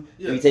two.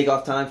 Yeah. We take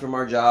off time from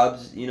our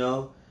jobs,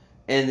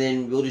 and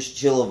then we'll just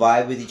chill a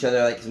vibe with each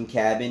other, like some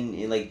cabin,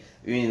 and like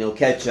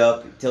catch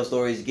up, tell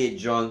stories, get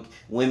drunk.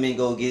 Women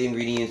go get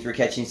ingredients. We're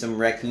catching some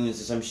raccoons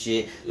or some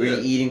shit. We're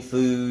eating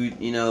food,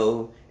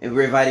 and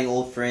we're inviting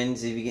old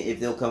friends if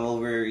they'll come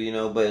over,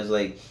 But it's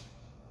like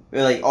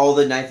we're like all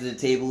the nights at the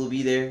table will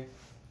be there.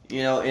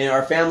 And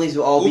our families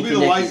will all We'll be be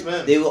the connected. wise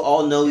men. They will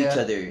all know each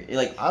Yeah. other.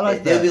 Like I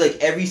like they'll that. be like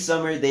every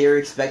summer they are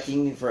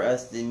expecting for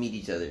us to meet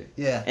each other,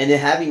 Yeah. and then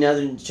having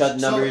other each other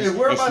So numbers if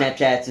we're and about-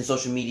 Snapchats and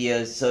social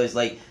media. So it's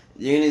like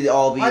you're gonna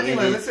all be. I think, and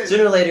like, then let's say-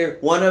 sooner or later,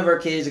 one of our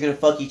kids are gonna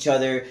fuck each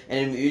other,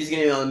 and you're just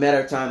gonna be on a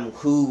matter of time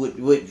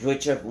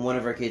which one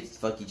of our kids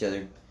fuck each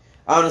other.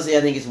 Honestly,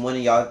 I think it's one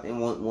of y'all and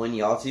one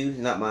y'all two,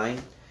 not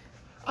mine.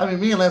 I mean,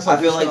 me and Lance. I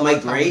feel just like spend a lot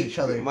of time with each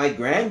other. my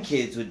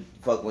grandkids would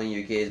fuck one of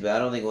your kids, but I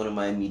don't think one of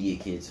my immediate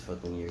kids would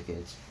fuck one of your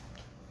kids.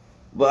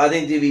 But I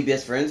think they'd be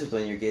best friends with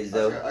one of your kids,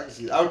 though. I can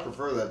see. I would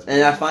prefer that.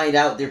 And I find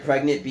out they're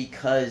pregnant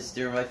because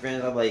they're my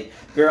friends. I'm like,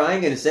 girl, I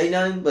ain't gonna say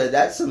nothing, but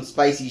that's some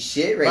spicy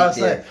shit right I was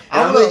there. like,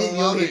 And I'm I'm like, gonna you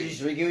love over it. here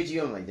just drinking with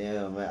you. I'm like,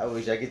 damn, man, I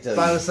wish I could tell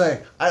But I you. would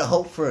say, I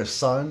hope for a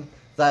son.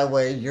 That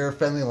way, your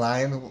family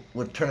line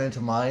would turn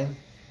into mine.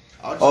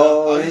 I'll just,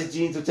 Oh, I'll his just,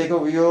 genes will take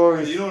over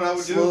yours. You know what I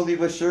would do? Slowly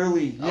but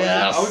surely.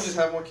 Yes. I would just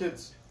have more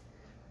kids.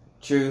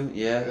 True,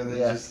 yeah. And then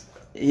Yes.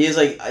 He's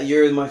like,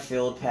 you're my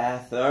field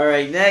path. All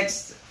right,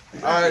 next.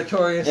 All right,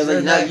 Tori. Yeah,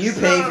 like, now you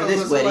pay for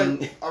this so, wedding.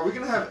 like, are we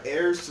gonna have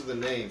heirs to the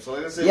name? So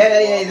like, let's say Yeah.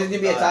 well, There's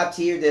gonna be a top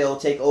tier that'll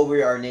take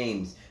over our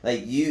names.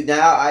 Like you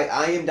now,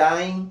 I am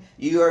dying.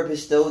 You are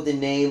bestowed the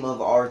name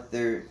of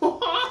Arthur.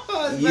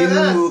 You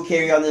will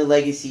carry on the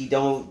legacy.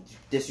 Don't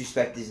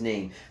disrespect his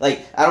name.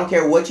 Like I don't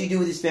care what you do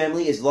with his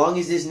family, as long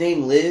as his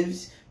name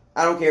lives.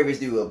 I don't care if it's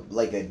through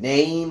a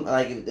name,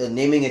 like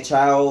naming a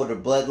child or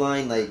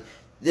bloodline. Like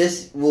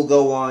this will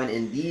go on,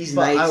 and these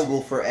But nights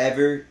will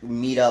forever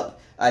meet up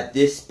at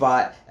this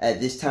spot at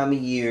this time of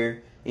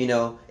year.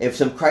 If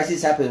some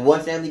crisis happens,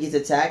 one family gets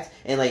attacked,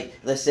 and like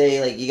let's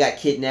say like you got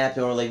kidnapped,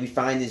 or like we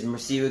find this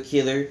serial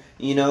killer,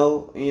 and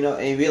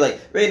we're like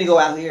we're gonna go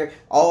out here,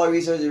 all our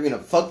resources, we're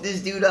gonna fuck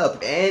this dude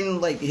up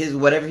and like his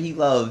whatever he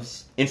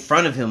loves in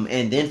front of him,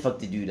 and then fuck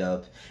the dude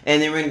up,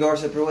 and then we're gonna go our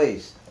separate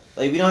ways.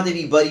 Like we don't have to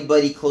be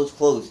buddy, close,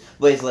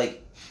 but it's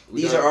like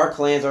these are our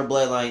clans, our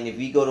bloodline. If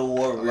we go to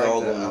war, we're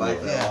all going to I war.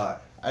 like that a Yeah.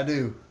 lot. I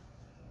do.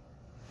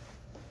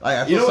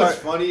 I You feel know sorry. what's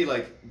funny?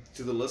 Like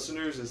to the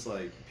listeners, it's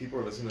like people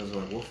are listening to us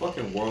like, what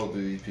fucking world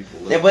do these people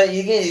live? Yeah, but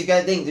again, you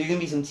gotta think there's gonna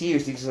be some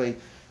tears because like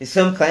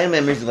some clan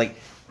members are like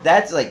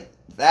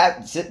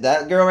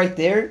that girl right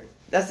there.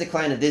 That's the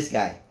clan of this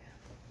guy.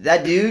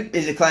 That dude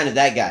is the clan of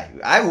that guy.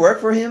 I work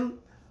for him,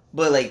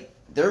 but like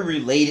they're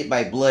related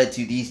by blood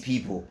to these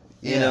people.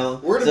 You Yeah.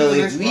 know. We're gonna So be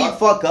the if next we rock.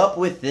 fuck up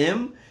with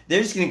them,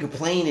 they're just gonna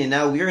complain, and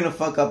now we're gonna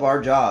fuck up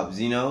our jobs.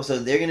 So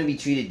they're gonna be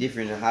treated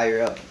different and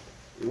higher up.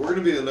 We're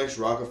gonna be the next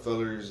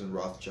Rockefellers and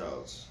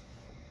Rothschilds.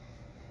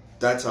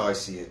 That's how I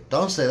see it.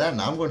 Don't say that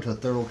now. I'm going to a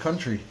third world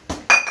country.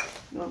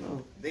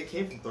 No. They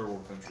came from third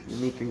world countries. Let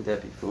me drink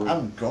that before.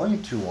 I'm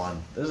going to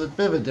one. There's a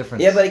bit of a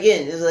difference. Yeah, but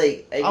again, it's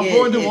like I'm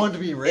going to one to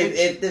be rich.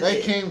 if the-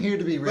 they came here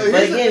to be But rich. But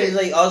here's the again, thing. it's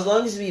like as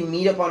long as we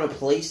meet up on a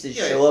place to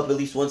Yeah. show up at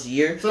least once a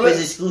year, So it's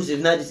let- exclusive.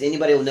 Not just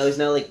anybody will know. It's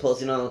not like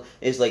posting on.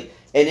 It's like,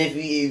 and if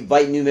we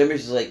invite new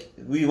members, it's like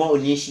we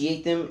won't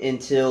initiate them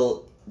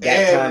until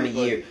that time of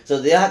Everybody. year. So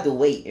they'll have to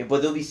wait.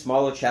 But there'll be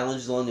smaller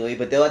challenges along the way.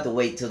 But they'll have to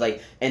wait till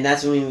like, and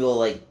that's when we will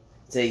like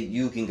say,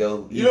 you can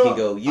go, you know, can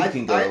go, you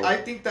can go. I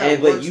think that.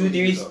 And works but you, with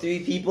these though. 3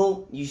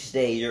 people, you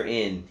stay, you're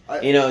in. I-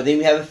 Then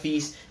we have a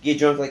feast, get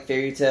drunk like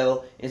fairy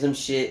tale and some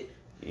shit.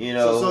 So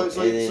and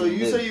then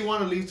you the- say you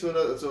want to leave to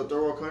a third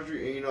world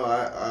country, and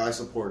I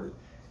support it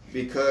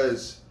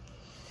because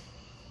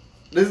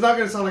this is not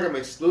gonna sound like I'm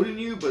excluding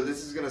you, but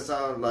this is gonna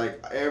sound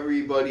like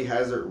everybody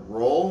has their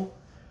role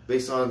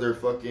based on their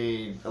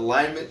fucking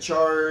alignment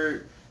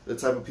chart, the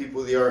type of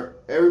people they are.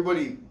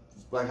 Everybody,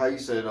 like how you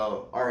said,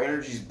 our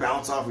energies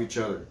bounce off each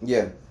other.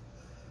 Yeah.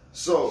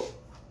 So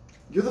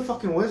you're the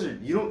fucking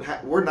wizard. You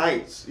don't. We're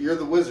knights. You're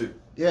the wizard.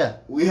 Yeah.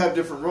 We have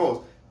different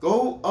roles.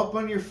 Go up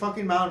on your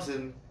fucking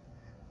mountain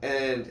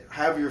and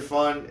have your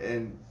fun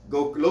and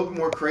go a little bit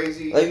more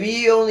crazy. Like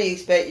we only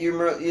expect you're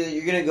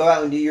gonna go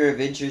out and do your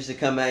adventures to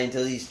come out and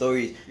tell these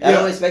stories. I Yeah.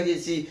 don't expect you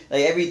to see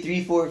like every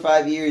 3, 4,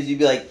 5 years you'd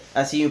be like,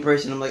 I see you in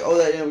person. I'm like, oh,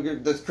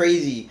 that's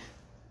crazy.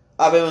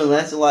 I've been with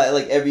Lancelot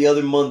like every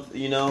other month,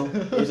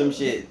 or some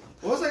shit.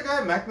 What was that guy,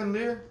 Macman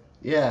Lear?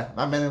 Yeah.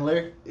 I'm Men in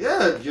Lear.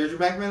 Yeah, you're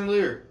Macman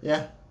Lear.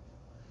 Yeah.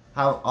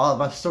 How all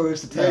my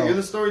stories to tell. Yeah, you're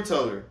the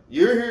storyteller.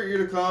 You're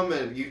to come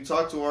and you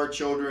talk to our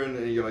children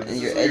and you're like, this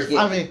And is you're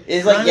what you're- I mean,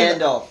 It's like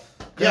granted- Gandalf.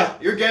 Yeah,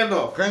 you're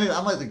Gandalf. Granted,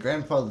 I'm like the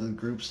grandfather of the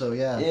group, so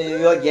yeah. Yeah,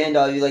 you're like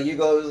Gandalf. You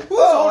go. Like, Who's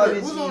 "Oh, I older?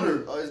 haven't Who's seen older?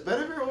 you." Is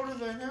Bedivere older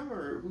than him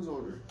or who's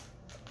older?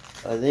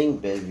 I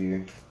think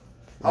Bedivere.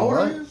 How old are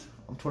What? you?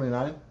 I'm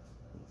 29.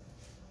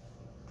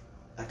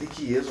 I think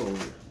he is older.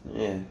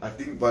 Yeah. I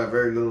think by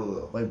very little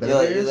though. Wait, Yeah,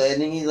 like, Bedivere I is?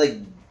 think he's like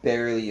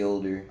barely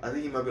older, I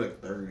think he might be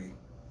like 30.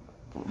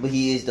 but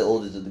he is the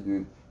oldest of the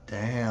group.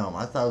 Damn,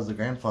 I thought it was the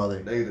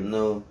grandfather. Negative.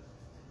 No.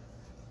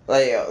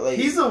 Like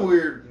He's a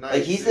weird knight.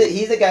 like he's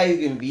the guy who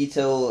can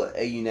veto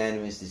a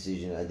unanimous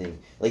decision. I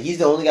think like he's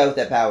the only guy with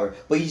that power,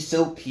 but he's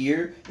so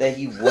pure that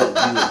he won't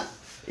do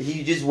it.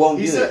 He just won't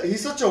do it.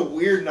 He's such a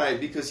weird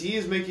knight because he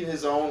is making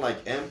his own like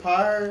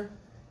empire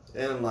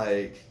and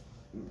like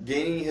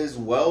gaining his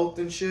wealth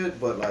and shit,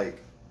 but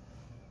like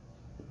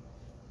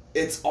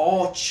it's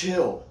all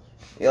chill.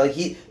 Yeah, like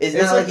it's It's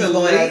not like he's the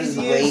going out of his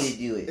way laziest- to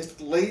do it. It's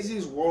the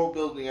laziest world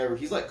building ever.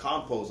 He's like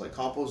Compost. Like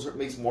Compost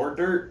makes more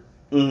dirt,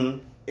 Mm-hmm.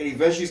 and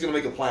eventually he's gonna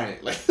make a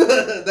planet. Like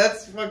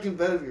that's fucking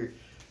better.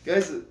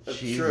 Guys, a trip.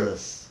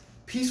 Jesus.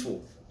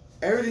 Peaceful.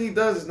 Everything he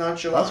does is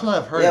nonchalant. That's what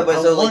I've heard. Yeah, but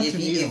I so want like to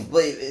meet him.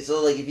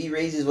 if he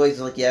raises his voice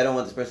like, yeah, I don't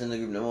want this person in the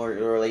group no more,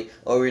 or like,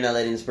 oh, we're not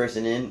letting this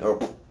person in, or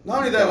Not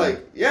only that,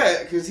 like,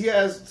 yeah, because he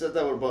has said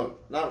that about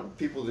not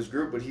people in this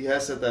group, but he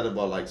has said that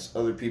about like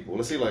other people.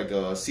 Let's say like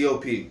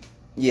COP. yeah.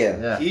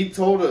 Yeah. He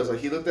told us like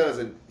he looked at us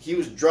and he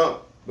was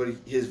drunk, but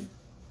his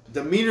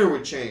demeanor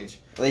would change.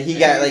 Like he And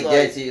got he's like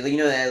that too. Like you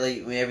know that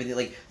like when everything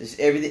like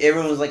everything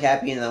everyone was like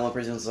happy and that one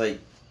person was like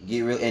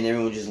get real and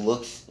everyone just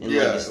looks and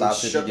like just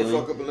stops what shut they're the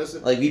doing. fuck up and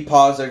listen. Like we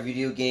paused our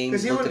video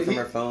games, Because looked it from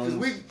our phones.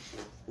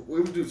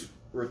 we would do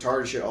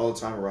retarded shit all the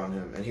time around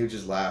him, and he would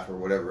just laugh or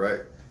whatever,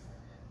 right?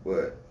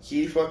 But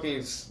he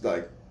fucking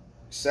like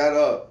sat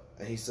up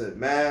and he said,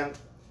 "Man,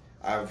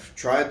 I've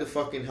tried to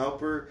fucking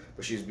help her,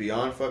 but she's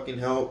beyond fucking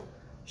help.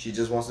 She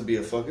just wants to be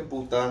a fucking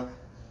puta.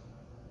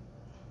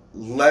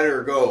 Let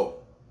her go.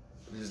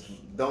 Just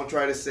don't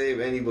try to save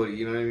anybody.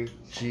 You know what I mean?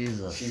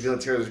 Jesus. She's gonna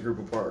tear this group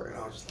apart." And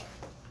I was just like,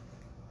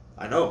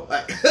 "I know,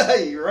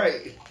 you're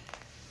right."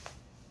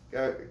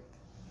 Yeah,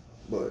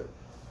 but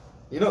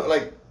you know,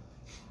 like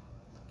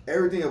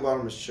everything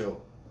about him is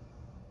chill.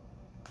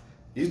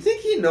 You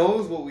think he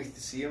knows what we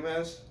see him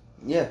as?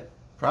 Yeah,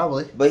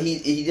 Probably. but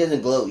he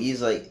doesn't gloat.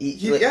 He's like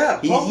he's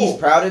humble.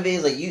 proud of it.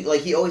 He's like you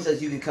like he always says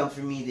you can come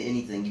for me to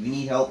anything. If you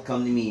need help,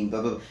 come to me.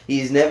 Blah, blah, blah.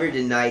 He's never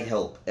denied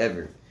help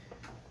ever.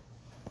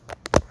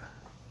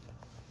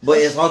 But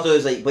it's also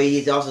like, but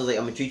he's also like,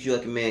 I'm gonna treat you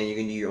like a man. You're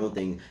gonna do your own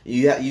thing.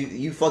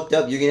 You fucked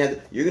up. You're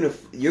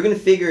gonna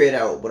figure it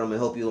out. But I'm gonna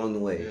help you along the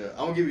way. Yeah, I'm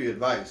gonna give you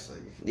advice.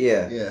 Like,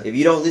 Yeah. Yeah. If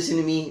you don't listen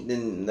to me,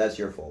 then that's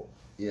your fault.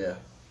 Yeah.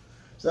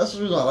 So that's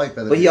the reason I like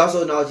Better. But he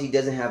also acknowledged he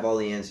doesn't have all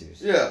the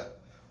answers. yeah,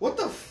 what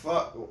the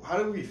fuck? How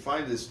did we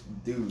find this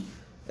dude?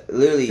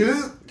 Literally,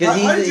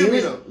 How did you he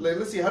meet was- him? Like,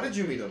 let's see. How did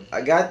you meet him?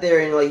 I got there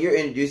and like you're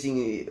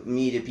introducing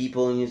me to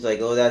people and he's like,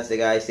 oh, that's the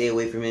guy. Stay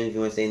away from him if you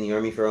want to stay in the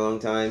army for a long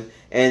time.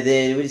 And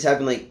then it just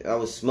happened like I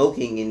was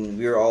smoking and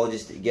we were all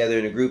just together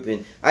in a group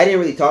and I didn't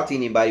really talk to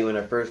anybody when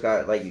I first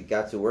got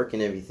to work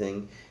and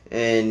everything.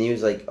 And he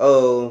was like,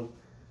 oh,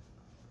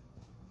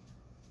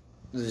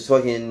 just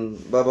fucking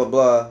blah blah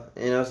blah.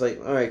 And I was like,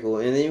 all right, cool.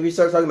 And then we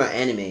started talking about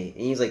anime and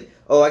he's like,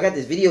 oh, I got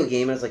this video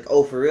game. And I was like,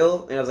 oh, for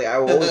real? And I was like, I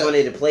always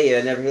wanted to play it.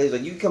 I never really was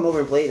like, you can come over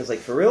and play it. And I was like,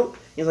 for real?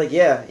 He was like,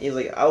 yeah. He was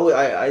like, I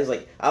was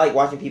like, I like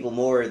watching people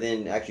more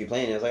than actually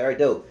playing it. I was like, all right,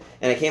 dope.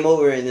 And I came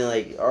over and then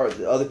like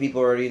the other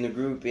people are already in the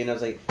group and I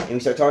was like, and we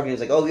started talking. And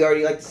it's like, oh, we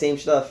already like the same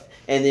stuff.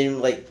 And then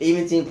like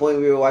even to the point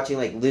we were watching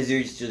like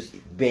lizards just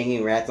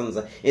banging rats on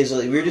the. It's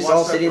like we were just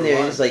all sitting there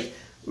and it's like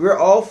we were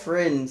all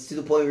friends to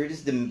the point we were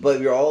just but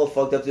we were all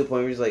fucked up to the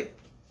point we were just like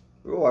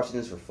we were watching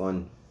this for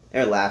fun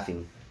and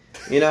laughing,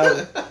 you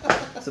know.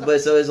 So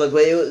it's like,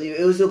 but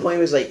it was to a point where it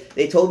was like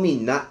they told me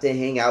not to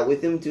hang out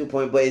with him to a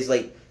point, but it's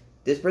like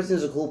this person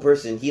is a cool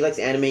person. He likes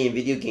anime and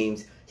video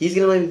games. He's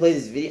gonna let me play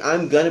this video.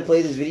 I'm gonna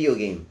play this video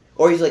game.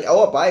 Or he's like,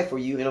 oh, I'll buy it for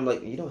you, and I'm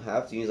like, you don't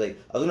have to. He's like,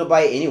 I was gonna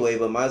buy it anyway,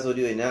 but might as well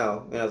do it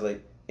now. And I was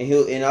like,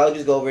 and I'll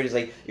just go over and he's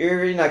like, you're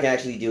really not gonna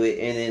actually do it.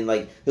 And then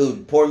like he'll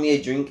pour me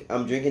a drink.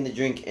 I'm drinking the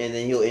drink, and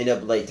then he'll end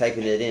up like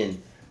typing it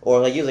in. Or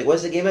like he was like,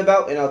 what's the game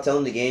about? And I'll tell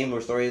him the game or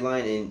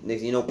storyline, and next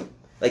thing you know,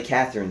 like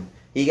Catherine,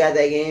 he got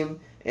that game.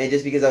 And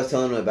just because I was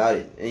telling him about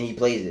it, and he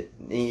plays it,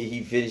 and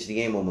he finished the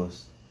game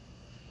almost.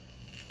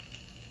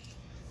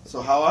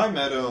 So how I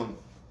met him,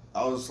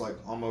 I was like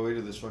on my way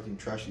to this fucking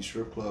trashy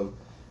strip club,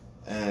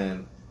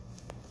 and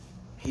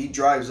he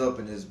drives up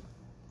in his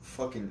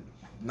fucking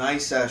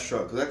nice ass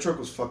truck. Cause that truck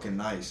was fucking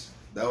nice.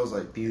 That was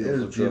like It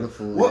Beautiful. was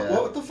beautiful. what? Yeah.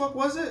 What the fuck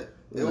was it?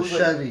 It was a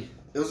like- Chevy.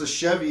 It was a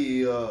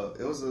Chevy.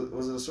 Was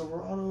it a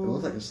Silverado? It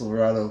looked like a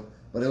Silverado,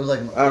 but it was like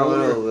an I don't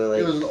older. know, but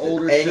like it was an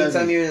older anytime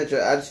Chevy. you're in the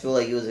truck, I just feel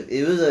like it was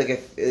It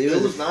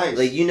was nice.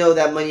 Like you know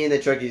that money in the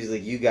truck is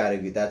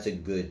like that's a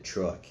good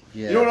truck.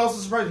 Yeah. You know what else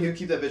is surprising? He'll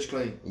keep that bitch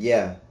clean.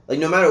 Yeah, like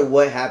no matter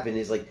what happened,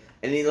 it's like.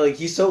 And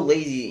he's so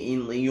lazy,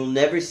 and you'll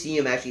never see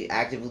him actually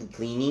actively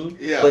cleaning.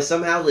 Yeah. But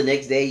somehow the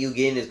next day you'll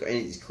get in his car and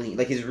it's clean,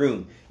 like his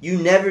room. You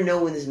never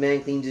know when this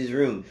man cleans his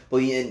room.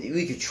 But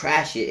we could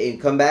trash it and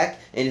come back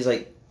and it's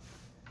like,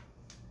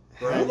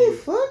 how Brand the new.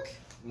 fuck?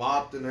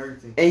 Mopped and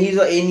everything. And he's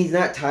like, and he's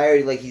not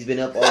tired, like he's been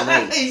up all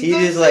night. He's He's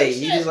doing just some like,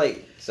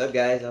 shit. what's up,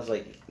 guys? I was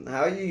like,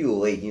 how are you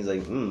awake? He's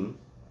like,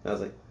 I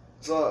was like,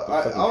 So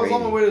Fucking I was on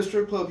my crazy. way to the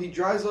strip club. He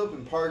drives up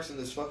and parks in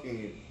this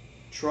fucking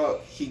truck.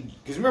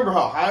 Because remember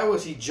how high I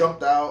was? He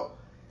jumped out.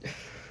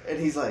 And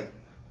he's like,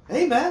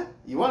 hey, man,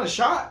 you want a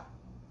shot?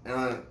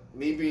 And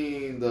me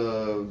being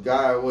the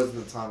guy I was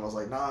at the time, I was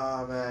like,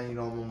 nah, man, I'm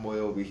on my way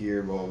over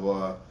here, blah, blah,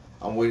 blah.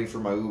 I'm waiting for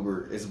my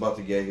Uber. It's about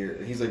to get here.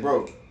 And he's like,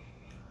 bro,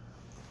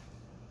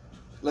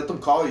 let them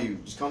call you.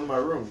 Just come to my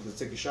room. Let's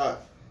take a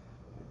shot.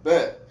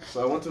 Bet.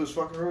 So I went to his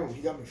fucking room.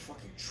 He got me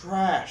fucking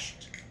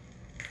trashed.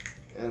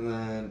 And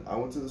then I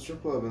went to the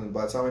strip club, and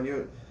by the time I knew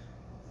it,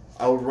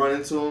 I would run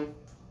into him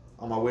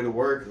on my way to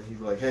work, and he'd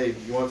be like, hey,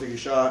 you want to take a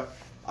shot?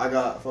 I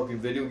got fucking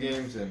video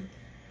games, and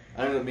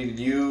I ended up meeting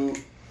you.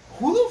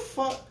 Who the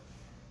fuck?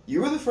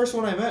 You were the first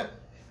one I met.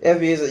 Yeah,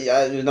 because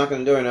I was knocking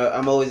on the door, and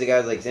I'm always the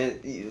guy who's like,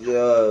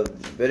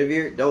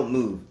 Bedivere, don't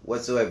move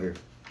whatsoever.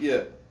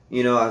 Yeah.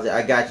 You know,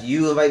 I got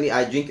you. You invite me.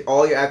 I drink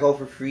all your alcohol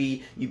for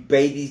free. You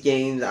pay these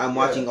games. I'm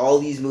watching all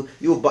these movies.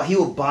 He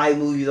will buy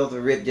movies off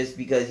the rip just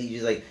because he's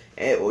just like,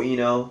 you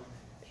know,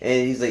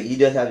 and he's like, he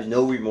does have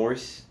no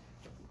remorse.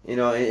 You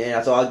know,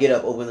 and so I'll get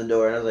up, open the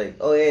door, and I was like,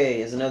 oh,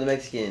 hey, it's another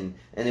Mexican.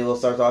 And then we'll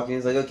start talking.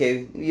 It's like,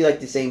 okay, we like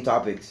the same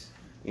topics.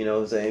 You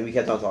know, so, and we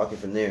kept on talking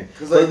from there.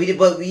 But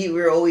we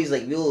were always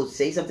like, we'll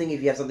say something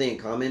if you have something in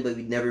common, but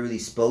we never really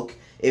spoke.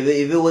 If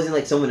it wasn't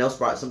like someone else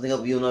brought something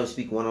up, we don't know how to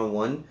speak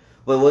one-on-one.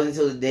 But it wasn't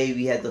until the day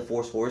we had the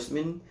Force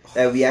Horsemen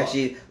that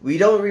we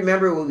don't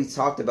remember what we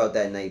talked about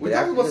that night. We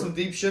talked about some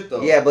deep shit,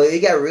 though. Yeah, but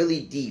it got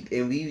really deep,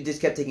 and we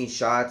just kept taking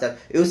shots.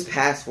 It was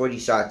past 40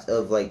 shots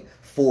of, like,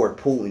 4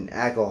 potent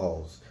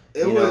alcohols.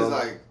 It was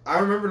like, I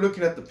remember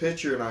looking at the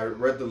picture, and I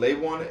read the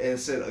label on it, and it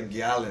said a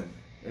gallon.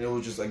 And it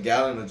was just a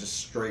gallon of just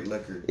straight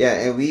liquor. Yeah,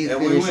 and we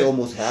finished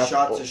almost half.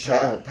 Shot to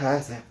shot.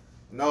 Past that.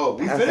 No,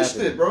 we finished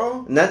it,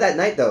 bro. Not that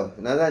night, though.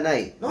 Not that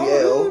night.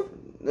 No,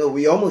 No,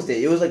 we almost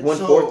did. It was like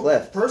 1/4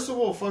 left.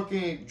 Percival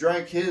fucking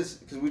drank his,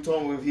 because we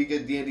told him if he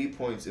get D&D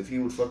points, if he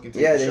would fucking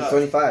take there's shots.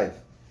 25.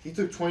 He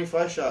took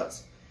 25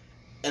 shots.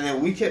 And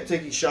then we kept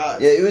taking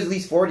shots. Yeah, it was at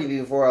least 40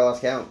 before I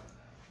lost count.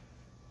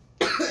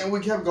 And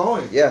we kept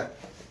going. Yeah.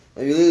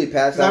 And we literally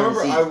passed out. I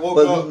remember I woke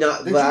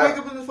up. Did you wake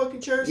up in the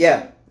fucking chair?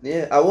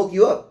 Yeah. I woke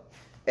you up.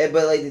 But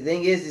like the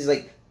thing is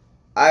like,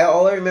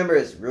 all I remember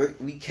is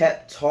we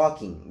kept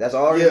talking. That's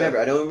all I remember.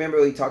 I don't remember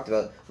what we talked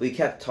about. We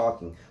kept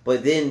talking.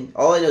 But then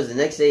all I know is the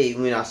next day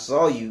when I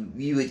saw you,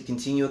 we would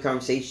continue a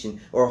conversation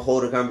or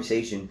hold a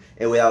conversation,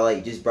 and without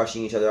like just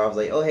brushing each other off,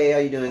 like, oh hey, how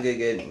you doing?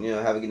 Good. You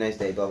know, have a good nice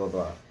day. Blah blah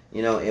blah.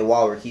 You know, and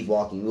while we keep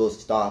walking, we'll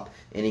stop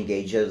and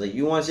engage each other. Like,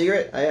 you want a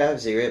cigarette? I have a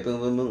cigarette. Boom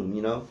boom boom.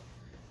 You know,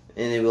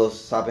 and then we'll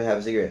stop and have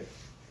a cigarette.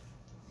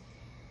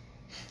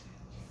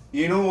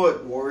 You know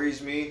what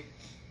worries me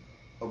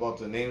about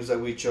the names that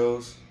we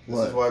chose? This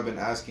is why I've been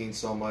asking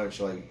so much,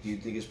 like, do you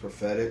think it's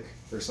prophetic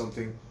or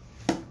something?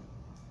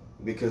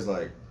 Because,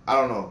 like, I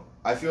don't know.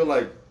 I feel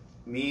like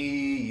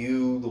me,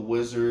 you, the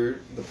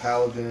wizard, the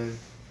paladin,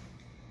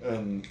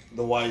 and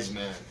the wise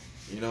man,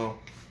 you know?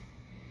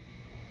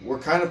 We're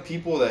kind of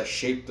people that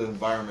shape the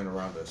environment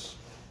around us.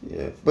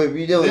 Yeah, but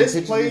we don't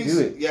intentionally do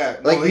it. Yeah.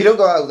 Like, we don't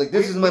go out like,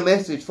 this is my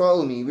message,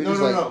 follow me. We're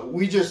no.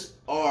 We just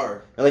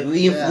are. Like,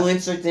 we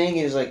influence our thing,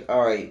 and it's like,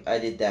 alright, I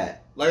did that.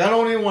 Like, I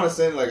don't even want to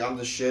say, like, I'm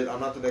the shit,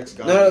 I'm not the next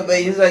guy. No, but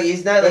it's like,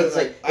 it's not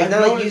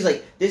like he's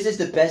like, this is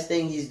the best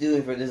thing he's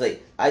doing for this.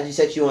 Like, I just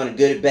set you on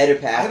a better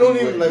path. I don't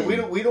even, like,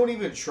 we don't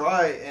even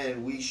try,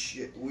 and we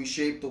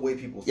shape the way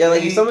people think. Yeah,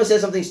 like, if someone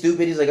says something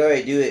stupid, he's like,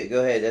 alright, do it,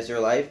 go ahead, that's your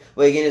life.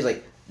 But again, it's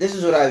like, this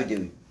is what I would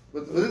do.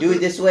 Do it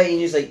this way, and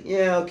you're just like,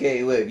 yeah,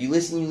 okay, wait, if you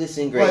listen,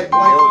 great. Like,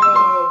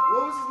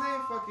 what was his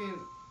name?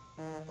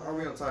 Fucking, are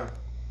we on time?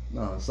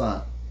 No, it's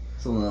not.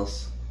 Someone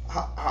else.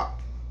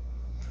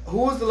 Who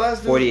was the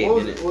last dude? 48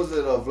 minutes. Was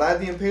it Vlad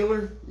the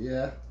Impaler?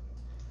 Yeah.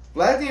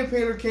 Vlad the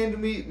Impaler came to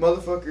me,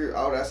 motherfucker.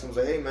 I would ask him, I was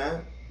like, hey,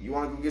 man, you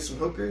want to go get some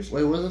hookers?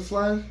 Wait, was it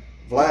Vlad?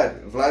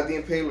 Vlad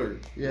the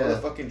Impaler. Yeah.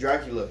 Motherfucking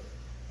Dracula.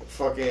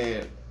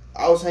 Fucking,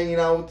 I was hanging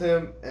out with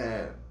him,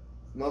 and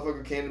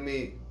motherfucker came to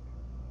me,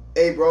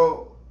 hey,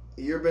 bro,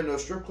 you ever been to a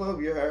strip club?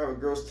 You ever have a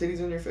girl's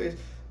titties on your face?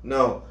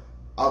 No.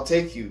 I'll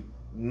take you.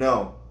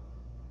 No.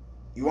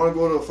 You want to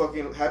go to a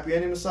fucking happy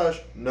ending massage?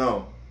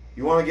 No.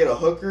 You want to get a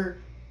hooker?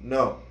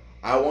 No.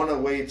 I want to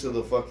wait till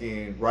the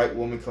fucking right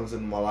woman comes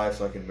into my life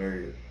so I can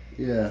marry her.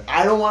 Yeah.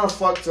 I don't want to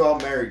fuck till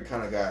I'm married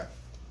kind of guy.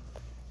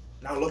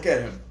 Now look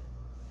at him.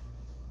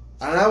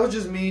 And that was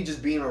just me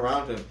just being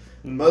around him.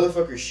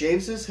 Motherfucker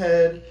shaves his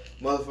head.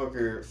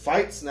 Motherfucker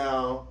fights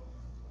now.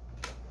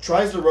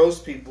 Tries to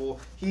roast people.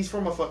 He's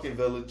from a fucking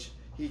village.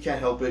 He can't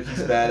help it.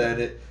 He's bad at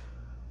it.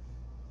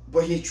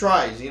 But he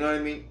tries, you know what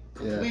I mean?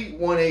 Complete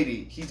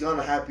 180. He's done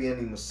a happy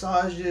ending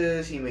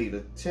massages. He made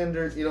a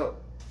Tinder, you know.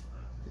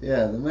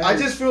 Yeah, the man. I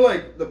just feel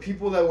like the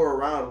people that were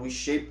around, we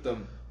shaped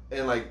them,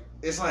 and like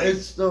it's like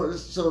so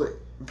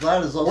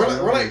Vlad is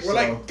also we're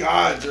like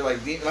gods or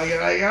like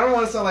I don't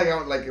want to sound like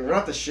I'm like we're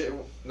not the shit.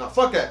 No,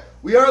 fuck that.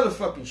 We are the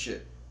fucking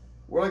shit.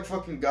 We're like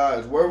fucking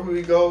gods. Wherever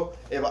we go,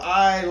 if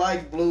I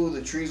like blue,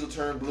 the trees will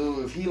turn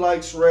blue. If he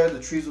likes red,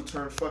 the trees will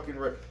turn fucking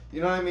red.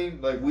 You know what I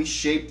mean? Like we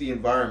shape the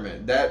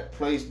environment. That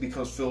place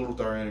becomes filled with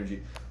our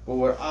energy. But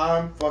what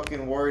I'm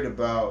fucking worried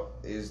about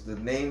is the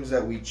names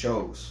that we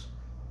chose.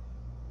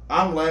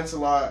 I'm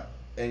Lancelot,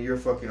 and you're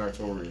fucking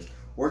Artorias.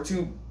 We're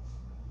two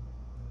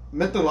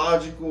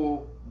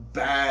mythological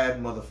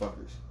bad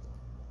motherfuckers.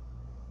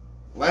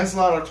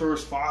 Lancelot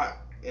Arturus fought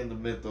in the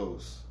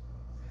mythos.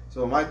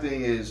 So my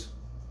thing is,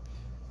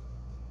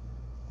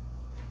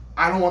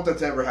 I don't want that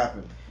to ever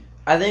happen.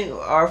 I think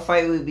our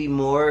fight would be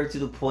more to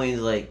the point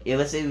like, if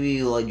let's say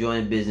we like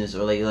join a business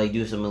or like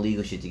do some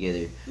illegal shit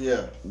together.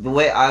 Yeah. The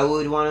way I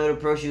would want to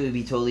approach it would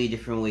be totally a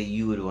different way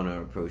you would want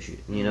to approach it,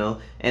 you know?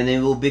 And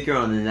then we'll bicker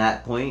on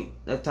that point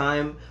of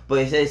time. But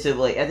instead of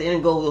like, at the end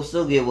of the goal, we'll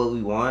still get what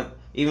we want.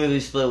 Even if we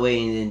split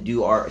away and then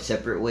do our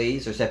separate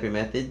ways or separate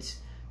methods.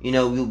 You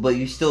know, but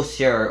you still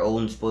share our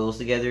own spoils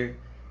together.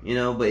 You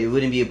know, but it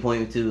wouldn't be a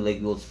point to like,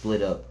 we'll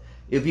split up.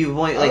 If you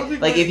point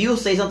like if you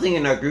say something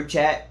in our group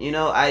chat, you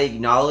know, I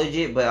acknowledge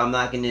it, but I'm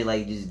not gonna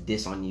like just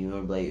diss on you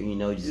or like, you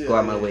know, just go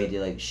out my way to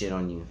like shit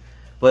on you.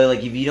 But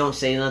like if you don't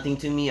say nothing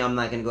to me, I'm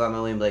not gonna go out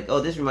my way and be like, oh,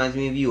 this reminds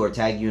me of you, or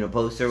tag you in a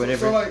post or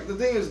whatever. So like the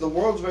thing is, the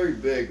world's very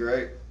big,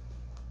 right?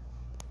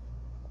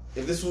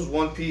 If this was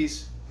One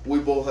Piece, we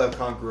both have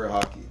Conqueror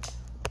Hockey.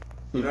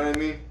 You know what I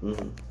mean?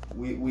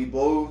 Mm-hmm. We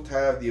both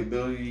have the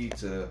ability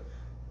to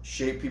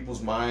shape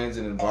people's minds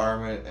and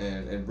environment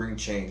and bring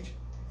change.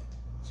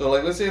 So,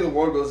 like, let's say the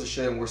world goes to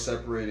shit and we're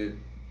separated.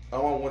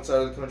 I'm on one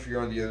side of the country,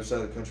 you're on the other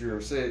side of the country,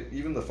 or say,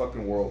 even the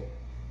fucking world.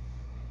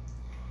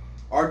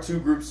 Our two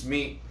groups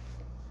meet.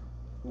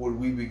 Would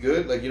we be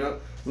good? Like, you know?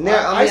 No,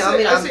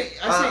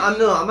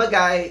 I'm a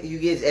guy who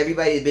gives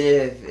everybody the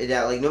benefit of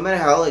that. Like, no matter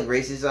how like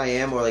racist I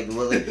am, or like,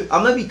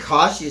 I'm gonna be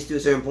cautious to a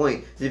certain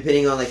point,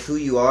 depending on like who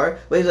you are.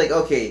 But it's like,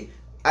 okay,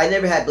 I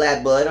never had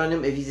black blood on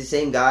him. If he's the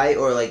same guy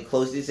or like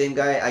close to the same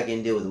guy, I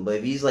can deal with him. But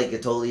if he's like a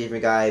totally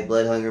different guy,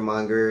 blood hunger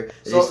monger,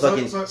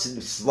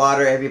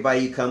 slaughter everybody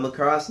you come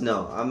across,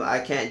 no, I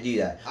can't do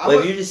that. But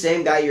if you're the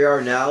same guy you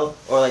are now,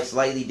 or like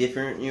slightly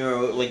different, you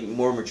know, like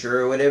more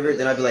mature or whatever,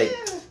 then I'd be like,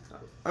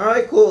 all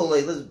right, cool.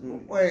 Like let's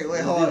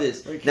do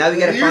this. Now we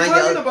gotta find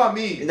talking about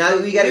me. Now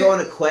we gotta go on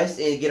a quest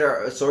and get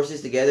our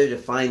sources together to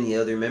find the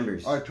other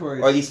members,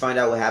 Artorias, or at least find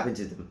out what happened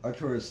to them.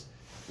 Artorias.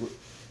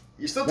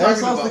 You're still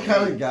talking about the me.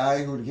 kind of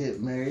guy who would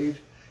get married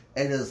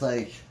and just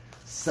like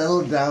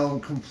settle down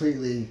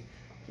completely.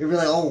 It'd be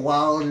like all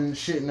wild and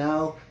shit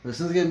now, but as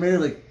soon as they get married,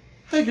 like,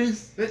 hey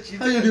Grace, Bitch,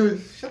 how you doing?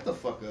 Shut the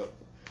fuck up.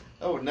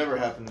 That would never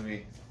happen to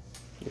me.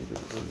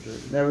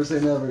 Never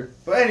say never.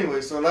 But anyway,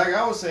 so like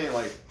I was saying,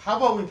 like, how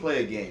about we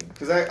play a game?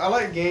 Because I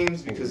like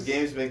games because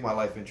games make my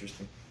life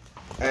interesting.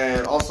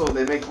 And also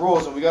they make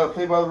rules, and we gotta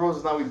play by the rules,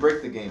 and now we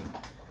break the game.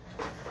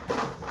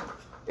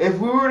 If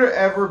we were to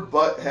ever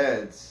butt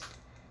heads,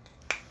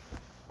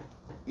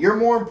 you're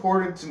more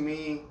important to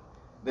me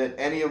than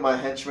any of my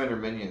henchmen or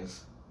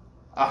minions.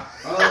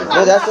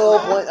 No, that's the whole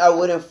point. I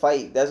wouldn't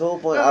fight. That's the whole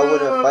point. I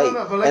wouldn't fight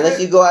like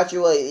unless you go out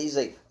your way. He's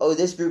like, "Oh,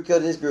 this group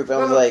killed this group." And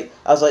I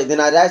was like,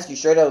 then I'd ask you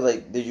straight. I was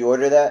like, "Did you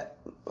order that?"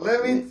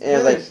 Let me. And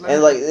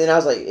then I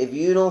was like, if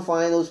you don't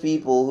find those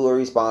people who are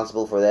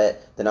responsible for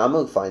that, then I'm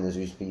gonna find those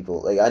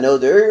people. Like I know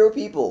they're your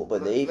people,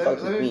 but they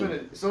fucked with me.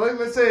 Finish. So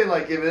let's say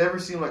like if it ever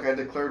seemed like I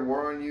declared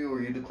war on you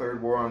or you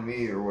declared war on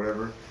me or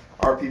whatever,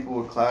 our people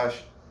would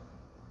clash.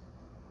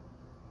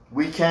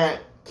 We can't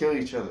kill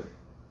each other.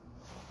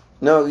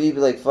 No, you'd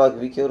be like, fuck,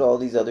 we killed all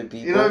these other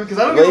people. You know, because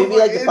I don't but give it'd be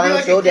like the final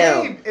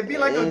showdown. It'd be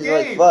like a it's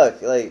game. Like,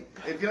 fuck, like.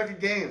 It'd be like a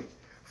game.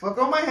 Fuck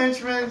all my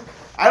henchmen.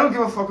 I don't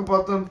give a fuck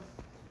about them.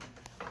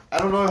 I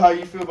don't know how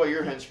you feel about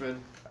your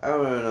henchmen. I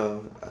don't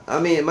know. I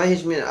mean, my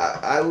henchmen,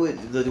 I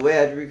would, the way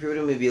I'd recruit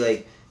them would be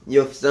like,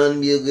 your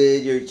son be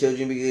good, your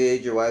children be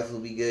good, your wife will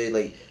be good,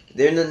 like,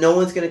 no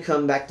one's gonna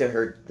come back to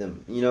hurt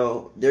them. You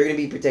know, they're gonna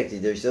be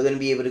protected. They're still gonna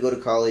be able to go to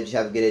college,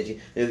 have a good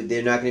education.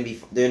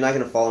 They're not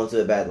gonna fall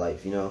into a bad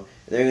life. You know,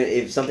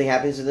 if something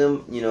happens to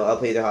them, you know, I'll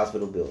pay their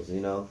hospital bills. You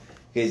know,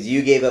 because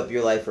you gave up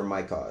your life for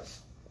my cause.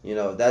 You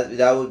know,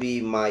 that would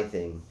be my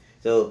thing.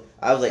 So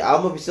I was like,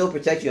 I'm gonna still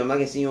protect you. I'm not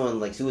gonna send you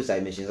on like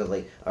suicide missions. I was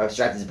like, I'll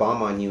strap this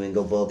bomb on you and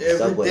go blow up the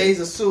subway. Every day's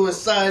a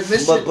suicide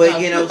mission. But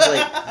again, I was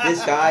like,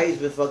 this guy's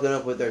been fucking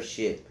up with our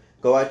shit.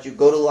 Go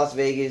to Las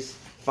Vegas.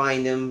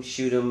 Find him,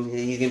 shoot him.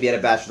 He's gonna be at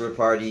a bachelor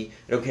party.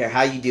 I don't care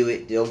how you do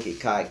it. Don't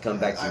get caught. Come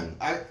back to me.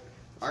 I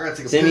gotta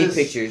take a Send me piss.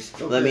 pictures.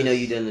 Let me know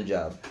you done the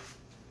job.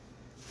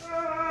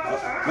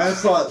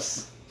 Man's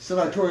thoughts. Send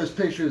Artorias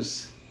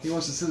pictures. He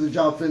wants to see the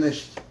job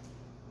finished.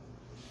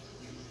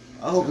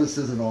 I hope this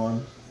isn't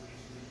on.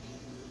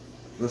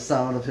 The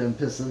sound of him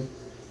pissing.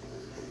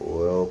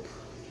 Well,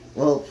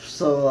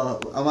 so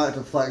I might have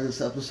to flag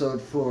this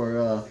episode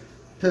for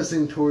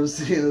pissing towards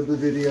the end of the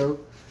video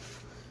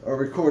or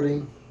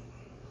recording.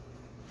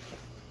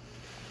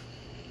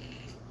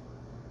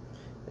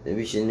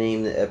 We should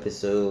name the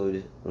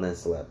episode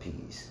Lancelot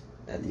Peas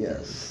at the end.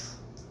 Yes,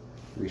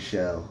 we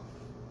shall.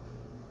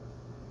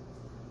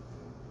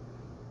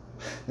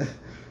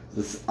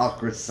 This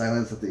awkward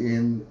silence at the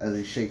end as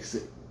he shakes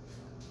it.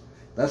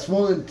 That's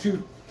more than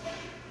two.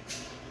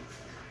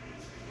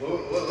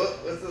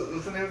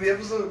 What's the name of the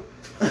episode?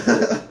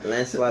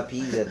 Lancelot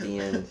Peas at the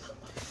end.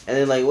 And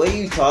then like, what are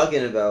you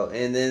talking about?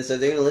 And then so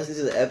they're gonna listen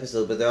to the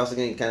episode, but they're also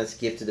gonna kind of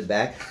skip to the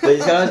back. But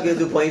it's kind of get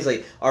to the point. It's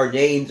like our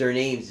names.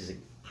 It's like,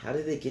 how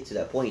did they get to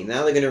that point?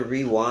 Now they're gonna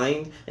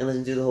rewind and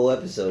listen to the whole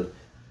episode.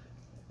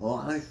 Oh,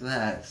 I like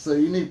that. So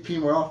you need to pee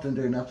more often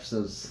during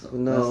episodes.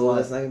 No,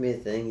 that's that's not gonna be a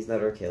thing. He's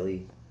not R.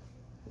 Kelly.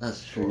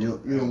 That's true.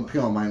 You don't pee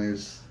on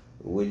minors.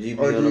 Would you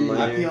pee Or on do a you-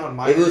 minor? I pee on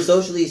If it was minors.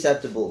 socially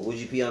acceptable, would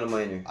you pee on a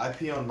minor? I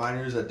pee on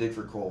minors at Dick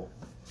for Cole.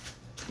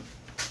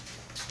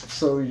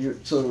 So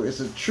it's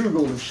a true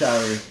golden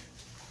shower.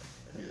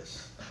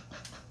 Yes.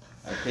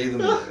 I pay them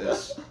with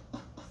this.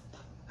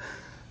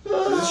 Is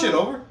this shit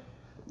over?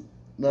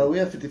 No, we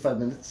have 55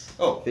 minutes.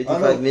 Oh.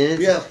 55 minutes?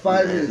 We have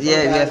 5 minutes.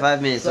 Yeah, we Okay. have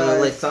 5 minutes. So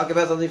Sorry. let's talk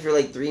about something for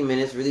like 3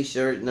 minutes, really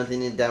short,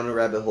 nothing down a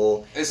rabbit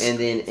hole, It's- and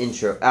then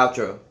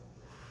outro.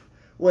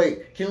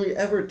 Wait, can we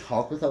ever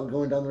talk without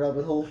going down the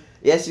rabbit hole?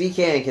 Yes, we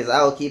can, because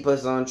I will keep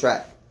us on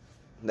track.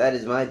 That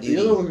is my duty.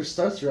 You're the one who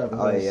starts the rabbit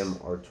holes. I am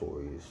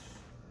Artorius.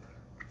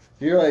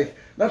 You're like,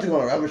 not to go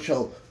on a rabbit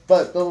hole,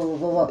 but blah, blah,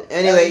 blah, blah.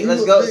 Anyway, And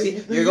let's you- go. they- See,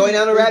 they- you're going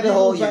down a they rabbit go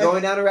hole. back- You're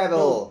going down a rabbit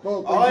hole.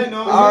 No, All I you-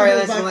 know you is- All right, go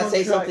Lance, back let's on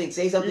say track. something.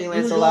 Say something, You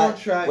Lance, a go lot. on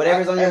track.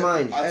 Whatever's on your And-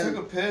 mind. I and-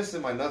 took a piss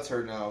and my nuts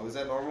hurt now. Is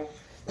that normal?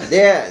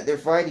 Yeah, they're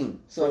fighting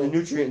So- for the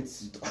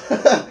nutrients.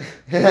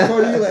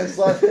 Before you,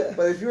 Lancelot,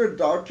 but if you're a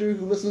doctor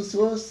who listens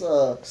to us,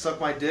 Suck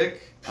my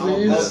dick. I'll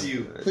Please. love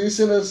you. please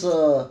send us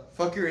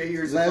Fuck your 8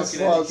 years of Lance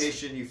fucking Sloss,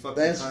 education, you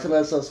fucking the answer to cunt.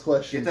 Lancelot's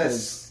question. Get that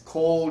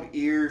cold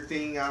ear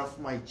thing out of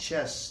my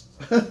chest.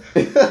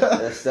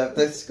 The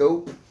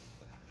stethoscope.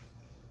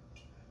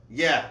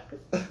 Yeah,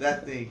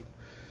 that thing.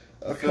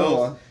 Oh, come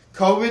on.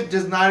 COVID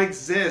does not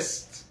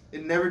exist.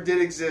 It never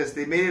did exist.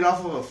 They made it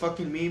off of a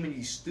fucking meme and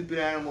you stupid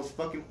animals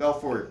fucking fell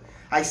for it.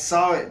 I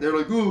saw it. They're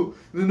like, oh,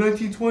 in the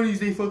 1920s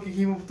they fucking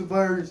came up with the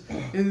virus.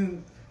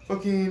 In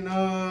fucking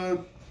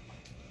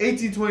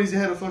 1820s they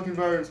had a fucking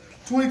virus.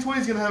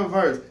 2020's gonna have a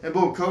virus. And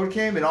boom, COVID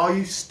came and all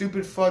you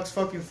stupid fucks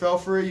fucking fell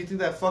for it. You think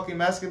that fucking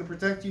mask gonna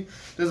protect you?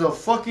 Does a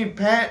fucking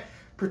pant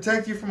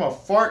protect you from a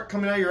fart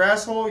coming out your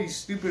asshole? You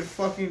stupid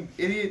fucking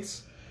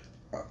idiots.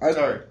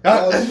 Sorry.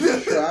 I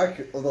lost track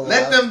of the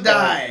Let last them part.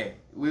 die.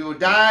 We will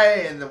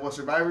die, and the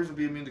survivors will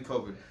be immune to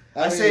COVID.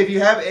 I say if you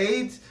have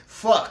AIDS,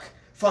 fuck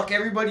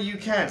everybody you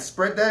can.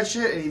 Spread that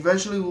shit, and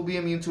eventually we'll be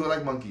immune to it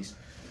like monkeys.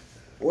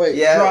 Wait,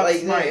 Yeah, Drop like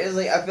Smite. it's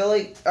like I feel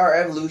like our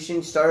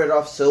evolution started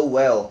off so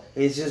well.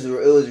 It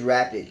was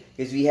rapid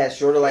because we had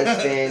shorter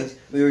lifespans.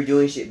 We were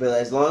doing shit, but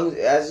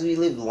as we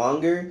lived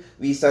longer,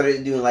 we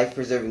started doing life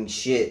preserving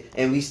shit,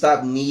 and we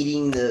stopped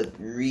needing the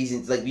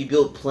reasons. Like we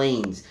built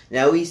planes.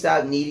 Now we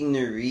stopped needing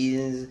the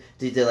reasons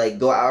to like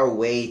go our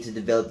way to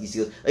develop these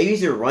skills. Like we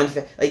used to run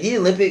like the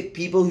Olympic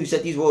people who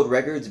set these world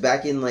records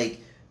back in like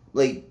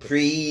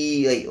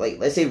pre like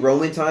let's say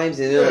Roman times,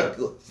 and they're like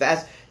go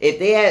fast. If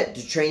they had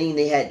the training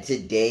they had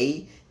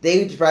today,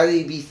 they would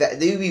probably be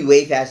they would be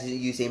way faster than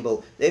Usain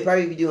Bolt. They'd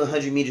probably be doing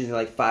 100 meters in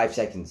like 5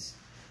 seconds.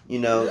 You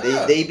know,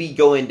 Yeah. they'd be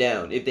going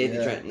down if they'd be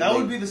Yeah. trying. That like,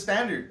 would be the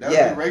standard. That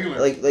yeah, would be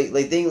regular.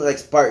 like things like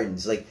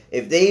Spartans. Like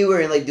if they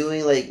were like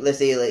doing like let's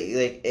say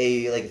like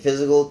a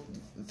physical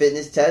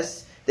fitness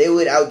test, they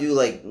would outdo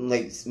like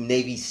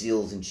Navy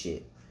SEALs and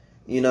shit.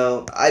 You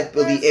know, I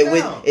believe it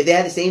would if they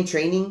had the same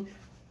training.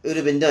 It would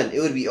have been done.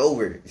 It would be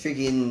over.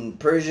 Freaking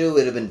Persia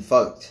would have been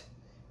fucked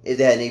if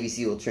they had Navy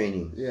SEAL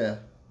training. Yeah.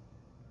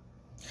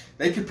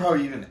 They could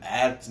probably even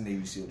add to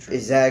Navy SEAL training.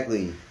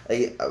 Exactly.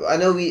 Like I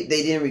know they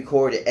didn't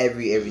record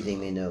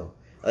everything they know.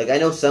 Like I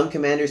know some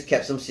commanders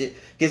kept some shit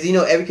because you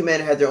know every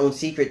commander had their own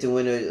secret to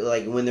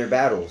win their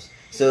battles.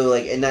 So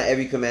like and not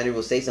every commander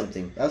will say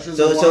something. That's just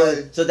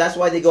So that's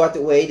why they go out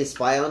the way to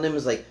spy on them.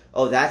 Is like,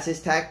 oh, that's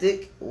his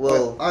tactic.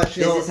 Well,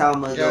 Actually, this is how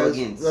I'm gonna go guys,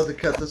 against. we'll have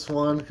to cut this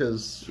one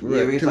because Yeah,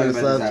 we're we at 2 can talk minutes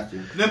about this left.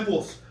 after.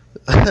 Nipples.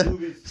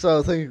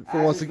 So thank you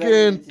for once After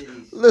again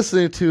pregnant titties.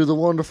 listening to the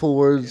wonderful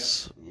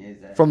words Yeah,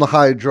 exactly. from the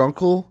High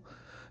Drunkle.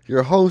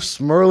 Your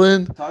host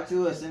Merlin. Talk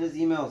to us. Send us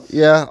emails.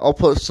 Yeah, I'll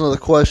put another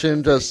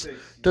question.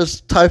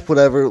 Just type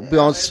whatever. It'll be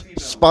on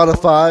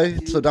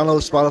Spotify. So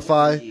download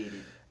Spotify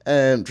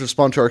and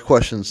respond to our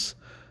questions,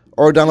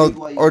 or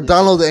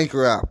download the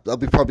Anchor app. That'll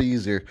be probably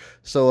easier.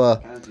 So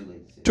Kind of too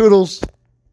late to say. toodles.